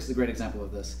Netflix is a great example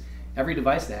of this. Every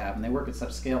device they have, and they work at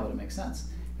such scale that it makes sense,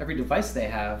 every device they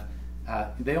have,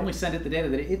 they only send it the data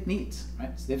that it needs,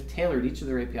 right? So they've tailored each of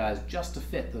their APIs just to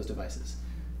fit those devices.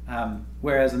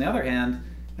 Whereas on the other hand,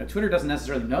 Twitter doesn't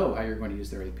necessarily know how you're going to use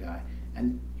their API.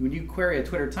 And when you query a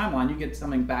Twitter timeline, you get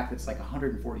something back that's like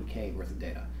 140K worth of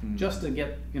data, just to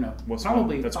get,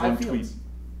 probably that's 5 one fields. tweet.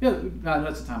 Yeah, no,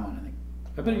 that's a timeline, I think.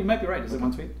 But you might be right. Is it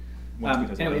one tweet?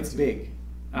 Anyway, it's big.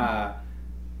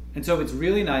 And so it's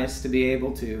really nice to be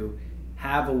able to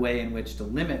have a way in which to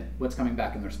limit what's coming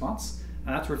back in the response.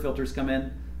 And that's where filters come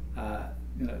in.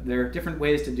 There are different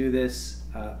ways to do this.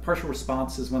 Partial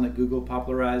response is one that Google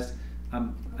popularized.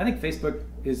 I think Facebook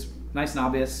is nice and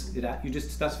obvious. You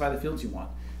just specify the fields you want.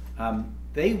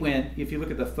 They went, if you look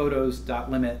at the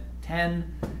photos.limit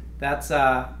 10, that's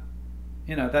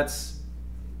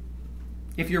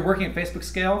if you're working at Facebook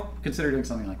scale, consider doing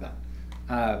something like that.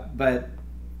 But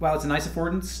while it's a nice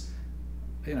affordance,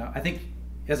 I think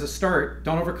as a start,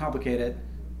 don't overcomplicate it.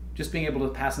 Just being able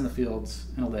to pass in the fields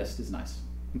in a list is nice.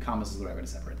 And commas is the right way to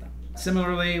separate them.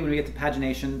 Similarly, when we get to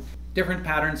pagination, different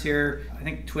patterns here. I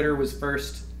think Twitter was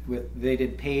first they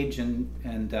did page and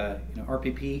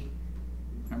RPP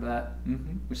Remember that?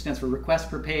 Mm-hmm. Which stands for request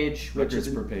per page. Records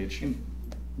per page.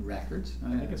 Records?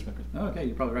 I think it's records. Oh, okay,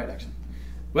 you're probably right, actually.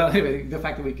 Well, anyway, the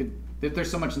fact that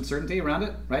there's so much uncertainty around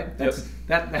it, right?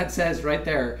 That says right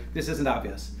there, this isn't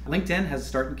obvious. LinkedIn has a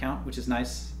start and count, which is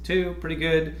nice too, pretty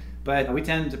good. But we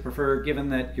tend to prefer, given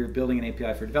that you're building an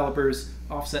API for developers,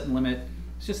 offset and limit.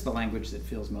 It's just the language that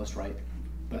feels most right.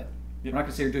 But we're not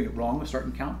going to say you're doing it wrong with start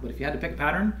and count, but if you had to pick a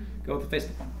pattern, go with the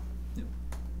Facebook one. Yep.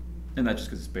 And that's just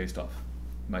because it's based off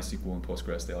MySQL and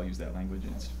Postgres. They all use that language,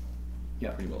 and it's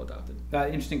pretty well adopted.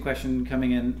 Interesting question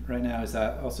coming in right now is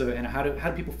also, and how do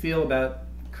people feel about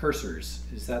cursors?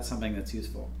 Is that something that's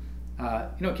useful?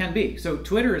 It can be. So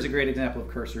Twitter is a great example of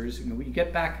cursors. When you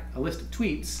get back a list of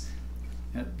tweets,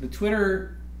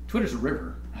 Twitter's a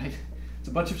river, right? It's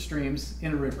a bunch of streams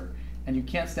in a river, and you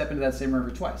can't step into that same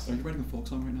river twice. Are you writing a folk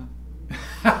song right now?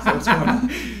 Is that what's going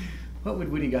on? What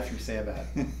would Woody Guthrie say about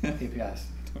APIs?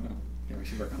 I don't know. Yeah, we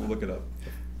should work on We'll look it up.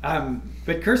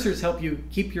 But cursors help you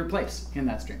keep your place in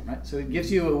that stream, right? So it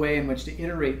gives you a way in which to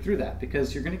iterate through that,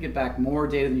 because you're going to get back more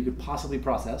data than you could possibly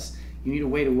process. You need a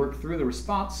way to work through the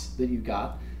response that you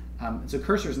got. And so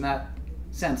cursors in that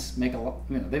sense make a lot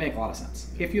of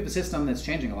sense. If you have a system that's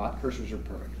changing a lot, cursors are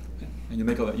perfect. And you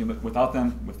make a lot. Without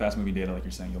them, with fast-moving data, like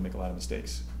you're saying, you'll make a lot of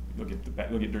mistakes. You'll get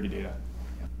dirty data.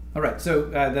 Yeah. All right. So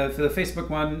for the Facebook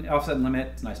one, offset and limit,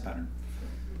 it's a nice pattern.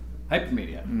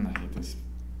 Hypermedia. I hate this.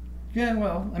 Yeah,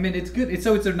 well, I mean, it's good. It's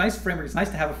a nice framework. It's nice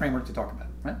to have a framework to talk about,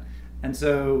 right? And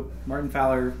so Martin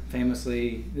Fowler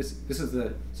famously, this is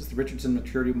the Richardson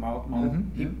maturity model.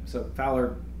 Mm-hmm. So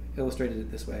Fowler illustrated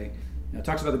it this way.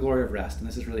 Talks about the glory of REST, and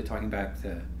this is really talking back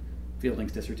to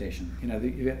Fielding's dissertation.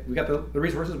 We got the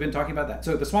resources. We've been talking about that.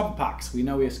 So the swamp of POCs, we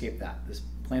know we escaped that. This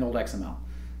plain old XML,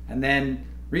 and then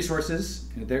resources.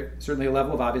 They're certainly a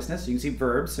level of obviousness. You can see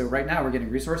verbs. So right now we're getting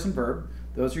resource and verb.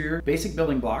 Those are your basic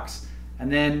building blocks,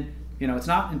 and then it's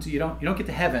not until you don't get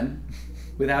to heaven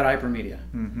without hypermedia,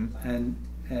 and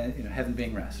heaven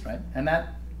being REST, right? And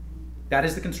that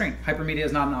is the constraint. Hypermedia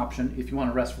is not an option if you want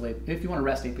a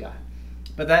REST API.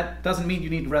 But that doesn't mean you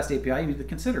need a REST API. You need to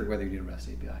consider whether you need a REST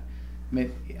API.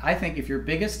 I think if your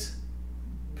biggest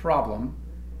problem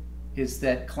is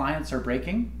that clients are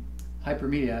breaking,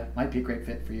 hypermedia might be a great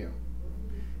fit for you.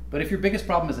 But if your biggest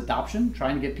problem is adoption,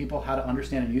 trying to get people how to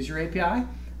understand and use your API,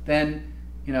 then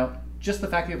just the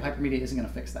fact that you have hypermedia isn't going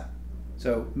to fix that.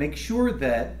 So make sure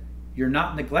that you're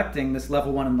not neglecting this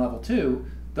level 1 and level 2.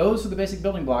 Those are the basic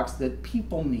building blocks that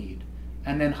people need.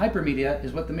 And then hypermedia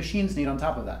is what the machines need on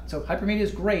top of that. So hypermedia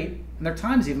is great, and there are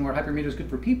times even where hypermedia is good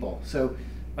for people. So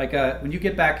like when you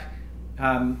get back,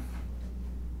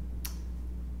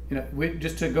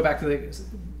 just to go back to the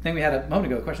thing we had a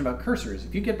moment ago, a question about cursors.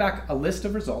 If you get back a list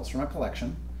of results from a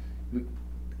collection,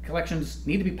 collections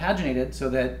need to be paginated so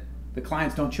that the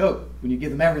clients don't choke when you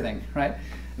give them everything, right?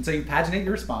 And so you paginate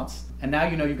your response, and now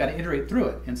you've got to iterate through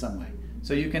it in some way.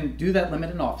 So you can do that limit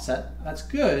and offset. That's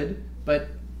good, but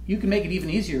you can make it even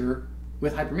easier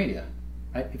with hypermedia,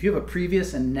 right? If you have a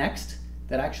previous and next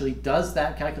that actually does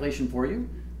that calculation for you,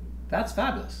 that's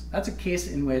fabulous. That's a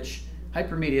case in which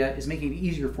hypermedia is making it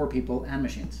easier for people and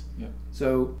machines. Yeah.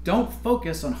 So don't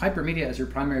focus on hypermedia as your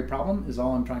primary problem, is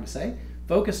all I'm trying to say.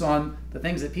 Focus on the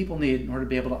things that people need in order to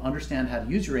be able to understand how to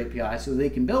use your API so they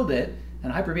can build it,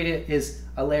 and hypermedia is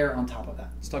a layer on top of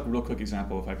that. Let's talk a real quick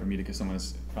example of hypermedia because someone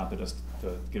has prompted us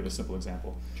to give a simple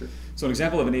example. Sure. So an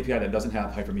example of an API that doesn't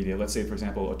have hypermedia, let's say for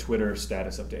example a Twitter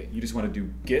status update. You just want to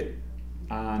do git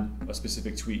on a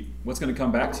specific tweet. What's going to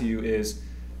come back to you is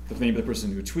the name of the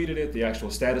person who tweeted it, the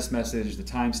actual status message, the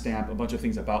timestamp, a bunch of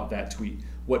things about that tweet.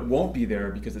 What won't be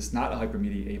there, because it's not a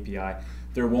hypermedia API,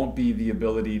 there won't be the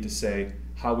ability to say,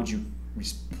 how would you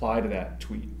reply to that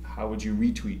tweet? How would you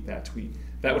retweet that tweet?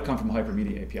 That would come from a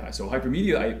hypermedia API. So a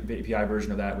hypermedia API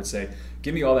version of that would say,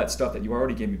 give me all that stuff that you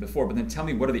already gave me before, but then tell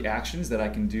me what are the actions that I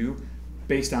can do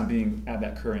based on being at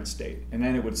that current state. And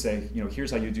then it would say,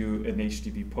 here's how you do an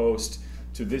HTTP post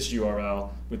to this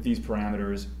URL with these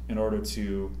parameters in order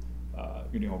to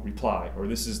reply, or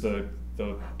this is the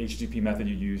HTTP method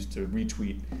you use to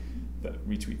retweet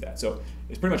that. So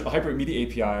it's pretty much a hypermedia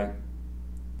API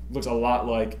looks a lot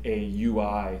like a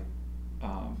UI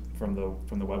from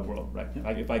the web world, right? Yeah.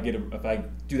 If I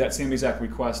do that same exact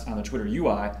request on the Twitter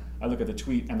UI, I look at the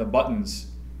tweet and the buttons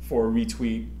for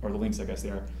retweet, or the links I guess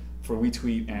there, for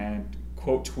retweet and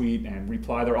quote tweet and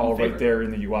reply, they're all right there in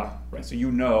the UI, right? So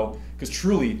because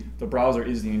truly the browser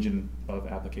is the engine of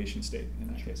application state in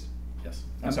that case. Yes.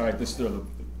 I'm sorry, the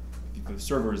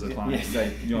server is the client.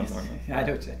 Yes. You know what I'm talking about. Yeah, I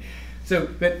know what you're saying. So,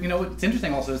 but what's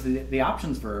interesting also is the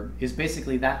options verb is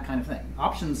basically that kind of thing.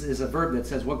 Options is a verb that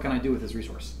says, what can I do with this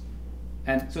resource?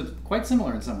 And so it's quite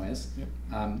similar in some ways, Yep.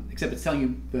 Except it's telling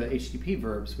you the HTTP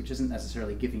verbs, which isn't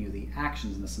necessarily giving you the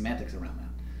actions and the semantics around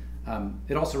that.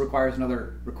 It also requires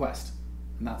another request,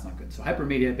 and that's not good. So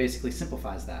Hypermedia basically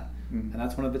simplifies that, and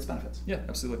that's one of its benefits. Yeah,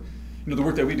 absolutely. The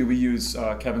work that we do, we use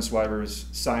Kevin Swiber's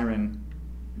Siren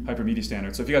Hypermedia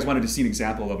standard. So if you guys wanted to see an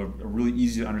example of a really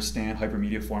easy to understand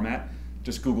hypermedia format,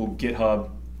 just Google GitHub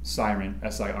Siren,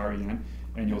 S-I-R-E-N,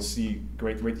 and you'll see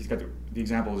great. He's got the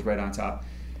example is right on top.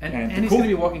 And he's going to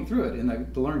be walking through it in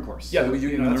the Learn course. Yeah, so,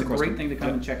 that's a course. great thing to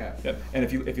come and check out. Yeah, and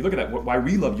if you look at that, why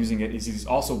we love using it is he's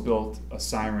also built a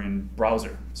Siren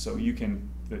browser, so using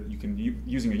a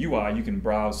UI, you can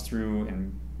browse through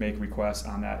and make requests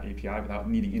on that API without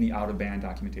needing any out-of-band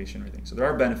documentation or anything. So there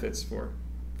are benefits for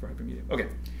Hypermedia. Okay.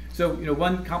 So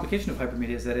one complication of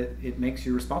Hypermedia is that it makes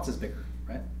your responses bigger,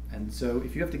 right? And so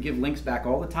if you have to give links back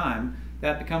all the time,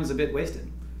 that becomes a bit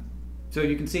wasted. So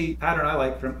you can see pattern I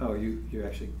like from, you're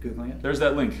actually Googling it? There's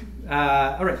that link.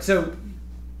 All right, so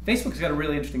Facebook's got a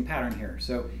really interesting pattern here.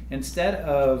 So instead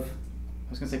of, I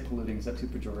was going to say polluting, is that too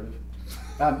pejorative?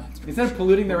 Instead of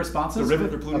polluting their responses, the river,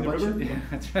 they're polluting the river? Yeah,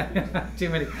 that's right. too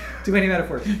many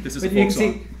metaphors. This is but a folk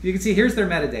song. You can see here's their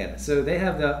metadata. So they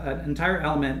have an entire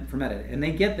element for metadata, and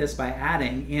they get this by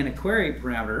adding in a query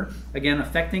parameter, again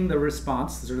affecting the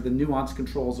response, sort of the nuanced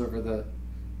controls over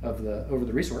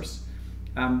the resource.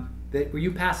 Where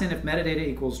you pass in if metadata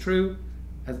equals true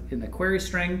in the query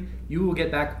string, you will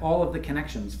get back all of the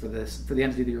connections for the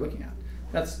entity that you're looking at.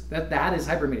 That is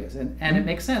Hypermedia, and it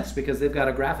makes sense because they've got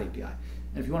a graph API.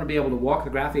 And if you want to be able to walk the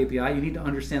graph API, you need to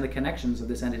understand the connections of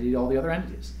this entity to all the other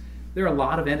entities. There are a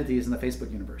lot of entities in the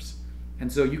Facebook universe, and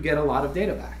so you get a lot of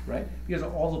data back, right? Because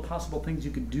of all the possible things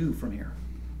you could do from here.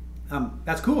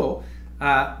 That's cool,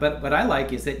 but what I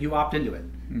like is that you opt into it.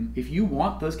 If you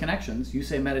want those connections, you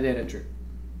say metadata true.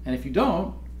 And if you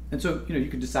don't, and so you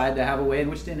could decide to have a way in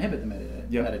which to inhibit the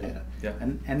metadata. Yeah.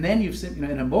 And then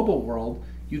in a mobile world,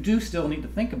 you do still need to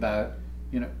think about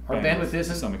our bandwidth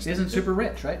isn't super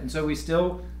rich, right? And so we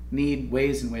still need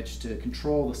ways in which to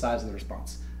control the size of the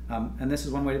response. And this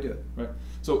is one way to do it. Right.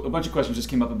 So a bunch of questions just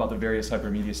came up about the various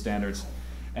hypermedia standards,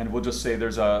 and we'll just say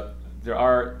there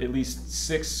are at least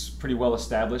 6 pretty well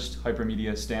established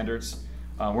hypermedia standards.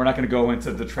 We're not going to go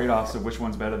into the trade-offs of which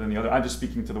one's better than the other. I'm just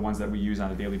speaking to the ones that we use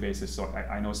on a daily basis. So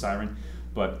I know Siren,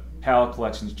 but PAL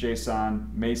collections,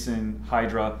 JSON, Mason,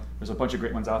 Hydra. There's a bunch of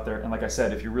great ones out there. And like I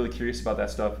said, if you're really curious about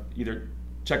that stuff, either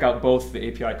check out both the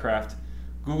API Craft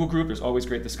Google group. There's always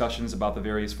great discussions about the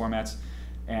various formats.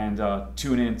 And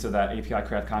tune in to that API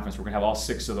Craft conference. We're going to have all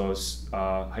 6 of those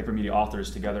hypermedia authors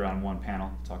together on one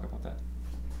panel to talk about that.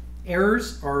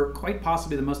 Errors are quite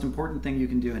possibly the most important thing you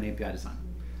can do in API design.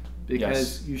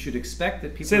 Because you should expect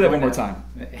that people... Say that one more time.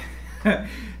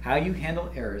 How you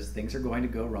handle errors, things are going to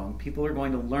go wrong. People are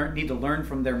going to need to learn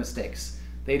from their mistakes.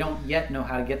 They don't yet know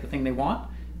how to get the thing they want,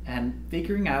 and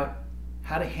figuring out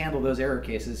how to handle those error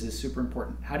cases is super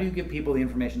important. How do you give people the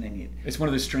information they need? It's one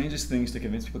of the strangest things to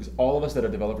convince people, because all of us that are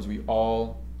developers, we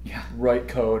all write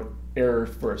code error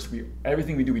first.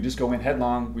 Everything we do, we just go in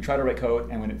headlong, we try to write code,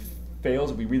 and when it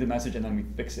fails, we read the message and then we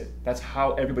fix it. That's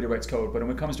how everybody writes code. But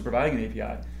when it comes to providing an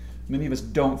API, many of us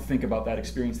don't think about that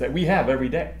experience that we have every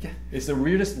day. Yeah. It's the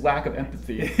weirdest lack of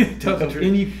empathy of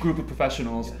any group of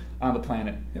professionals on the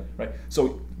planet. Yep. Right?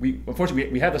 So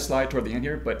unfortunately we have the slide toward the end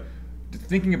here, but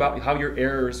thinking about how your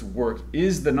errors work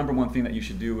is the number one thing that you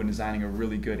should do in designing a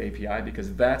really good API,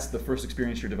 because that's the first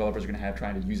experience your developers are going to have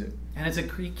trying to use it. And it's a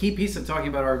key piece of talking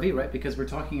about RV, right? Because we're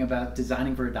talking about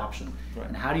designing for adoption. Right.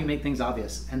 And how do you make things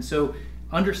obvious? And so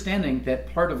understanding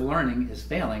that part of learning is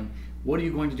failing, what are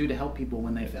you going to do to help people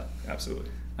when they fail?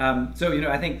 Absolutely. So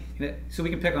I think so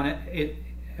we can pick on it.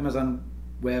 Amazon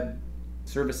Web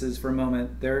Services for a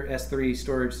moment. Their S3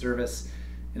 storage service.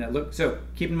 So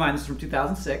keep in mind this is from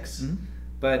 2006,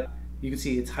 but you can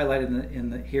see it's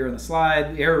highlighted here in the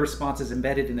slide. The error response is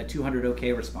embedded in the 200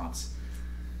 OK response.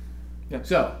 Yeah.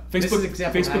 So Facebook did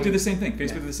the same thing.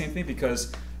 Facebook did the same thing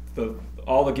because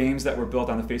all the games that were built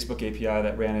on the Facebook API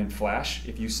that ran in Flash,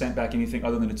 if you sent back anything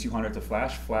other than a 200 to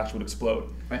Flash, Flash would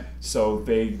explode. Right. So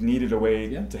they needed a way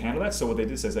to handle that. So what they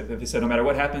did is they said no matter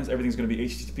what happens, everything's going to be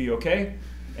HTTP OK,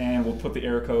 and we'll put the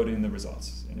error code in the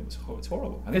results. And it's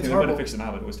horrible. I think they're going to fix it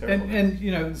now, but it was terrible.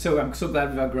 And so I'm so glad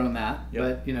we've outgrown that.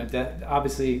 Yep. But that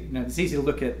obviously it's easy to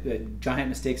look at the giant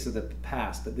mistakes of the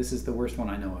past, but this is the worst one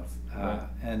I know of. Right.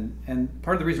 And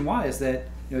part of the reason why is that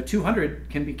 200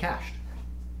 can be cached.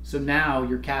 So now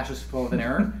your cache is full of an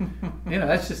error.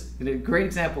 That's just a great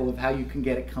example of how you can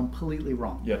get it completely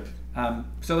wrong. Yep.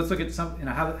 So let's look at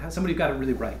how somebody got it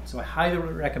really right. So I highly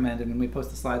recommend, and when we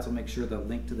post the slides, we'll make sure the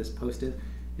link to this posted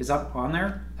is up on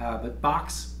there. But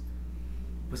Box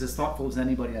was as thoughtful as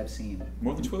anybody I've seen.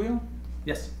 More than Twilio?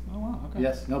 Yes. Oh wow. Okay.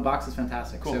 Yes. No, Box is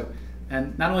fantastic. Cool. So,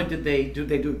 and not only did they do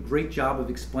a great job of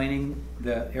explaining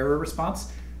the error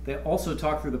response, they also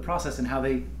talk through the process and how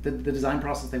the design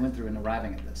process they went through in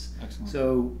arriving at this. Excellent.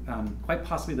 So quite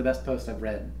possibly the best post I've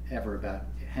read ever about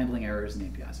handling errors in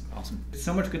APIs. Awesome.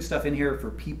 So much good stuff in here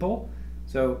for people.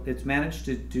 So it's managed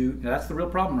to do, that's the real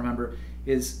problem, remember,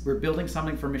 is we're building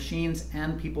something for machines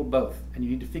and people both. And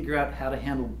you need to figure out how to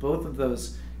handle both of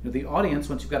those. The audience,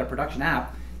 once you've got a production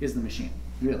app, is the machine,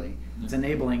 really. It's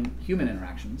enabling human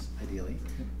interactions, ideally.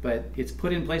 But it's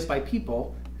put in place by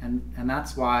people, and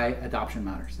that's why adoption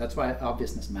matters. That's why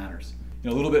obviousness matters. A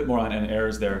little bit more on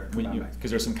errors there, because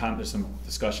there's some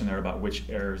discussion there about which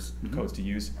errors codes to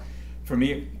use. For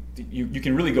me, you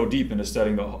can really go deep into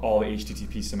studying all the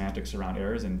HTTP semantics around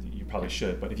errors, and you probably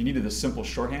should. But if you needed a simple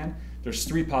shorthand, there's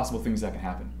 3 possible things that can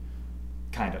happen.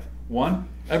 Kind of. 1,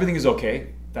 everything is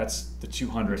okay. That's the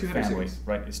 200 family, series.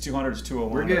 right? It's 200, it's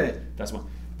 201. We're good. That's one.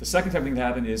 The second type of thing that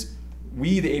happened is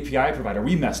we, the API provider,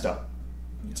 we messed up.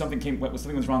 Something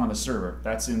was wrong on the server.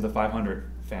 That's in the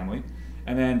 500 family.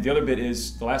 And then the other bit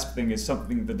is, the last thing is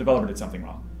something, the developer did something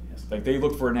wrong. Yes. Like they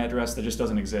looked for an address that just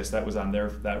doesn't exist. That was on their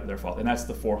fault. And that's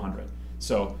the 400.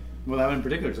 So, well, that one in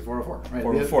particular is a 404, right?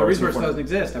 404, the resource doesn't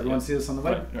exist. Everyone sees this on the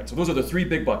web. Right. So those are the 3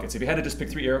 big buckets. If you had to just pick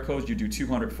 3 error codes, you do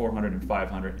 200, 400, and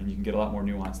 500, and you can get a lot more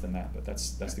nuance than that. But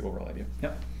that's the overall idea.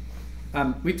 Yep.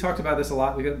 We talked about this a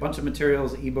lot. We got a bunch of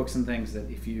materials, ebooks, and things that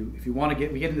if you want to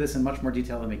we get into this in much more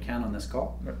detail than we can on this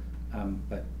call.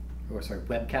 Right.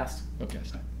 Webcast. Okay.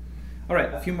 All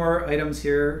right, a few more items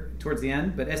here towards the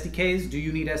end. But SDKs, do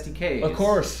you need SDKs? Of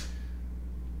course.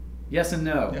 Yes and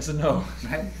no. Yes and no.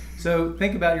 Right. So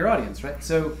think about your audience, right?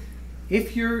 So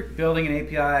if you're building an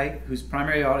API whose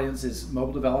primary audience is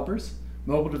mobile developers,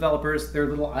 they're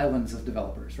little islands of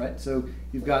developers, right? So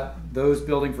you've got those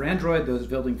building for Android, those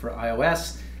building for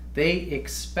iOS. They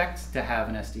expect to have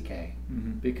an SDK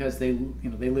because they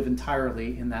live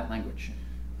entirely in that language,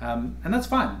 and that's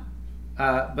fine.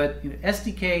 But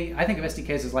SDK, I think of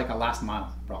SDKs as like a last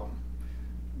mile problem.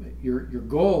 Your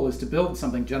goal is to build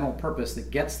something general purpose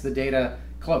that gets the data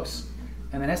close,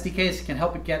 and then SDKs can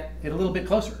help it get it a little bit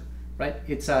closer, right?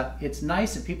 It's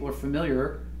nice if people are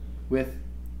familiar with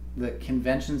the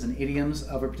conventions and idioms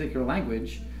of a particular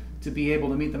language to be able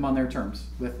to meet them on their terms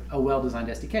with a well-designed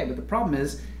SDK. But the problem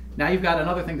is now you've got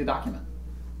another thing to document,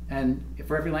 and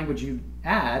for every language you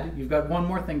add, you've got one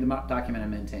more thing to document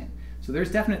and maintain. So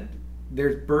there's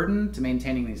burden to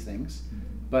maintaining these things,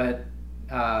 but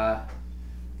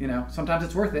sometimes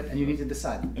it's worth it, and you need to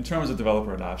decide. In terms of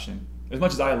developer adoption, as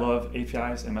much as I love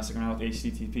APIs and messing around with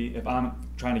HTTP, if I'm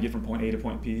trying to get from point A to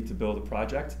point B to build a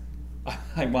project,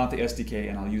 I want the SDK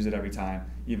and I'll use it every time,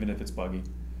 even if it's buggy,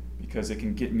 because it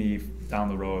can get me down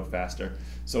the road faster.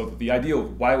 So the ideal,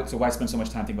 why spend so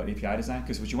much time thinking about API design?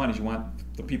 Because what you want is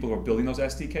the people who are building those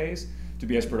SDKs to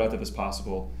be as productive as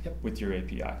possible with your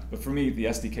API. But for me, the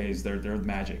SDKs, they're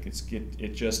magic.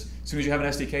 It just, as soon as you have an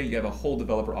SDK, you have a whole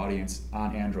developer audience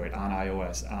on Android, on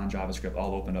iOS, on JavaScript,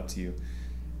 all opened up to you.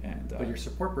 And but your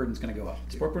support burden is going to go up.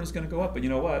 Support burden is going to go up, but you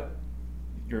know what?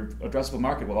 Your addressable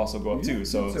market will also go up too.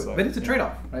 But it's a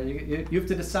trade-off, right? You have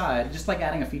to decide, just like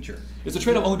adding a feature. It's a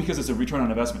trade-off only because it's a return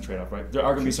on investment trade-off, right? There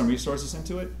are going to be some resources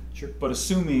into it, but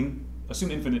assume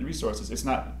infinite resources. It's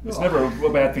never a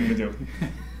bad thing to do.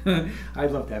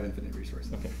 I'd love to have infinite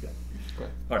resources. Okay. Yeah. Great.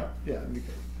 All right.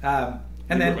 Yeah.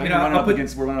 And then we're running up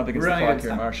against the clock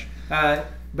here, Marsh.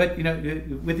 But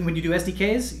when you do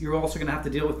SDKs, you're also going to have to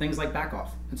deal with things like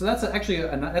backoff, and so that's actually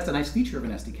a nice feature of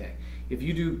an SDK. If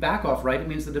you do backoff right, it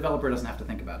means the developer doesn't have to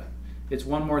think about it. It's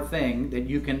one more thing that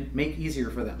you can make easier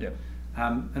for them. Yep.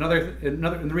 And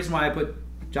the reason why I put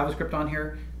JavaScript on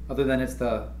here, other than it's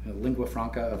the lingua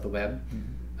franca of the web,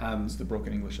 it's the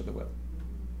broken English of the web.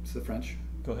 It's the French.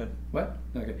 Go ahead. What?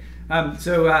 Okay. But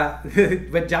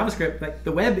JavaScript, like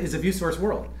the web is a view source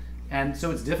world, and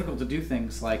so it's difficult to do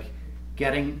things like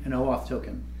getting an OAuth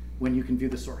token when you can view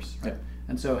the source, right? Yep.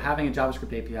 And so having a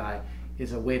JavaScript API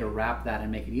is a way to wrap that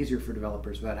and make it easier for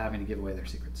developers without having to give away their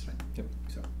secrets, right? Yep.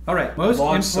 So, all right, most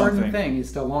launch important something. thing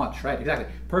is to launch, right? Exactly.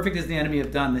 Perfect is the enemy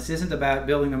of done. This isn't about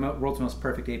building the world's most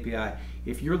perfect API.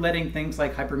 If you're letting things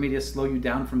like Hypermedia slow you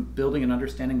down from building and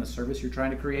understanding the service you're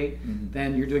trying to create,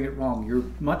 then you're doing it wrong. You're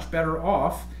much better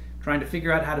off trying to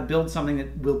figure out how to build something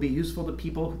that will be useful to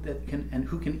people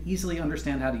who can easily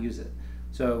understand how to use it.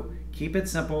 So keep it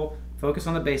simple, focus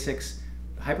on the basics.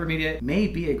 Hypermedia may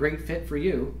be a great fit for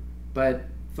you, but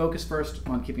focus first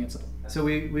on keeping it simple. So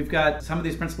we've got some of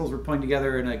these principles we're pulling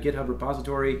together in a GitHub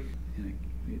repository, in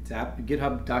It's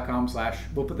github.com/.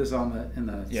 We'll put this on in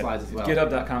the slides as well.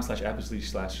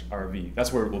 github.com/apogee/RV.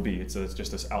 That's where it will be. It's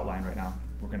just this outline right now.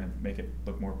 We're going to make it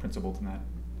look more principled than that.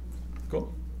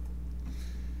 Cool.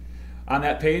 On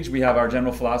that page, we have our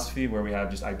general philosophy, where we have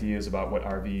just ideas about what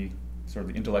RV, sort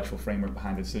of the intellectual framework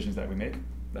behind the decisions that we make.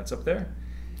 That's up there.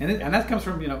 And that comes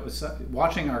from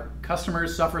watching our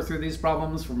customers suffer through these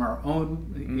problems, from our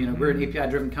own. We're an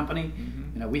API-driven company.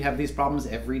 We have these problems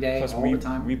every day, Plus all the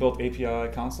time. We built API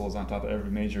consoles on top of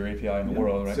every major API in the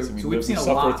world, right? So we've seen a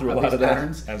lot through of these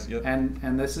patterns.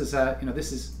 And this is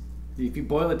if you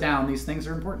boil it down, these things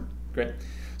are important. Great.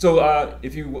 So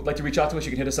if you would like to reach out to us,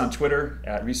 you can hit us on Twitter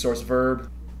at ResourceVerb.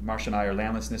 Marsh and I are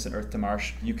Landlessness and Earth to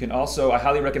Marsh. You can also, I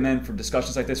highly recommend for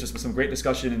discussions like this, there's some great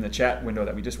discussion in the chat window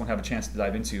that we just won't have a chance to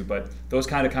dive into, but those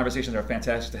kind of conversations are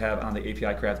fantastic to have on the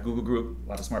API Craft Google group. A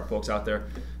lot of smart folks out there.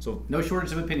 So no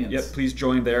shortage of opinions. Yep, please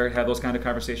join there. Have those kind of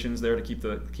conversations there to keep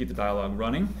the dialogue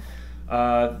running.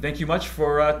 Thank you much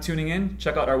for tuning in.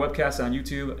 Check out our webcast on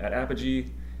YouTube at Apogee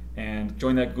and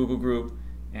join that Google group.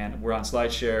 And we're on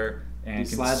SlideShare. And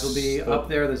these slides will be up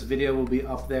there. This video will be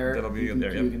up there. That'll be up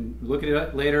there. You can look at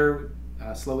it later.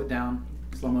 Slow it down.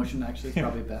 Slow motion actually is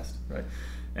probably best. Right.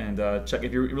 And check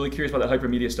if you're really curious about that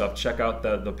hypermedia stuff. Check out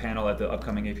the panel at the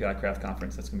upcoming API Craft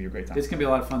conference. That's gonna be a great time. It's gonna be a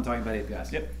lot of fun talking about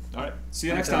APIs. Yep. All right. See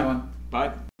you Thanks, next time. everyone.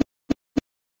 Bye.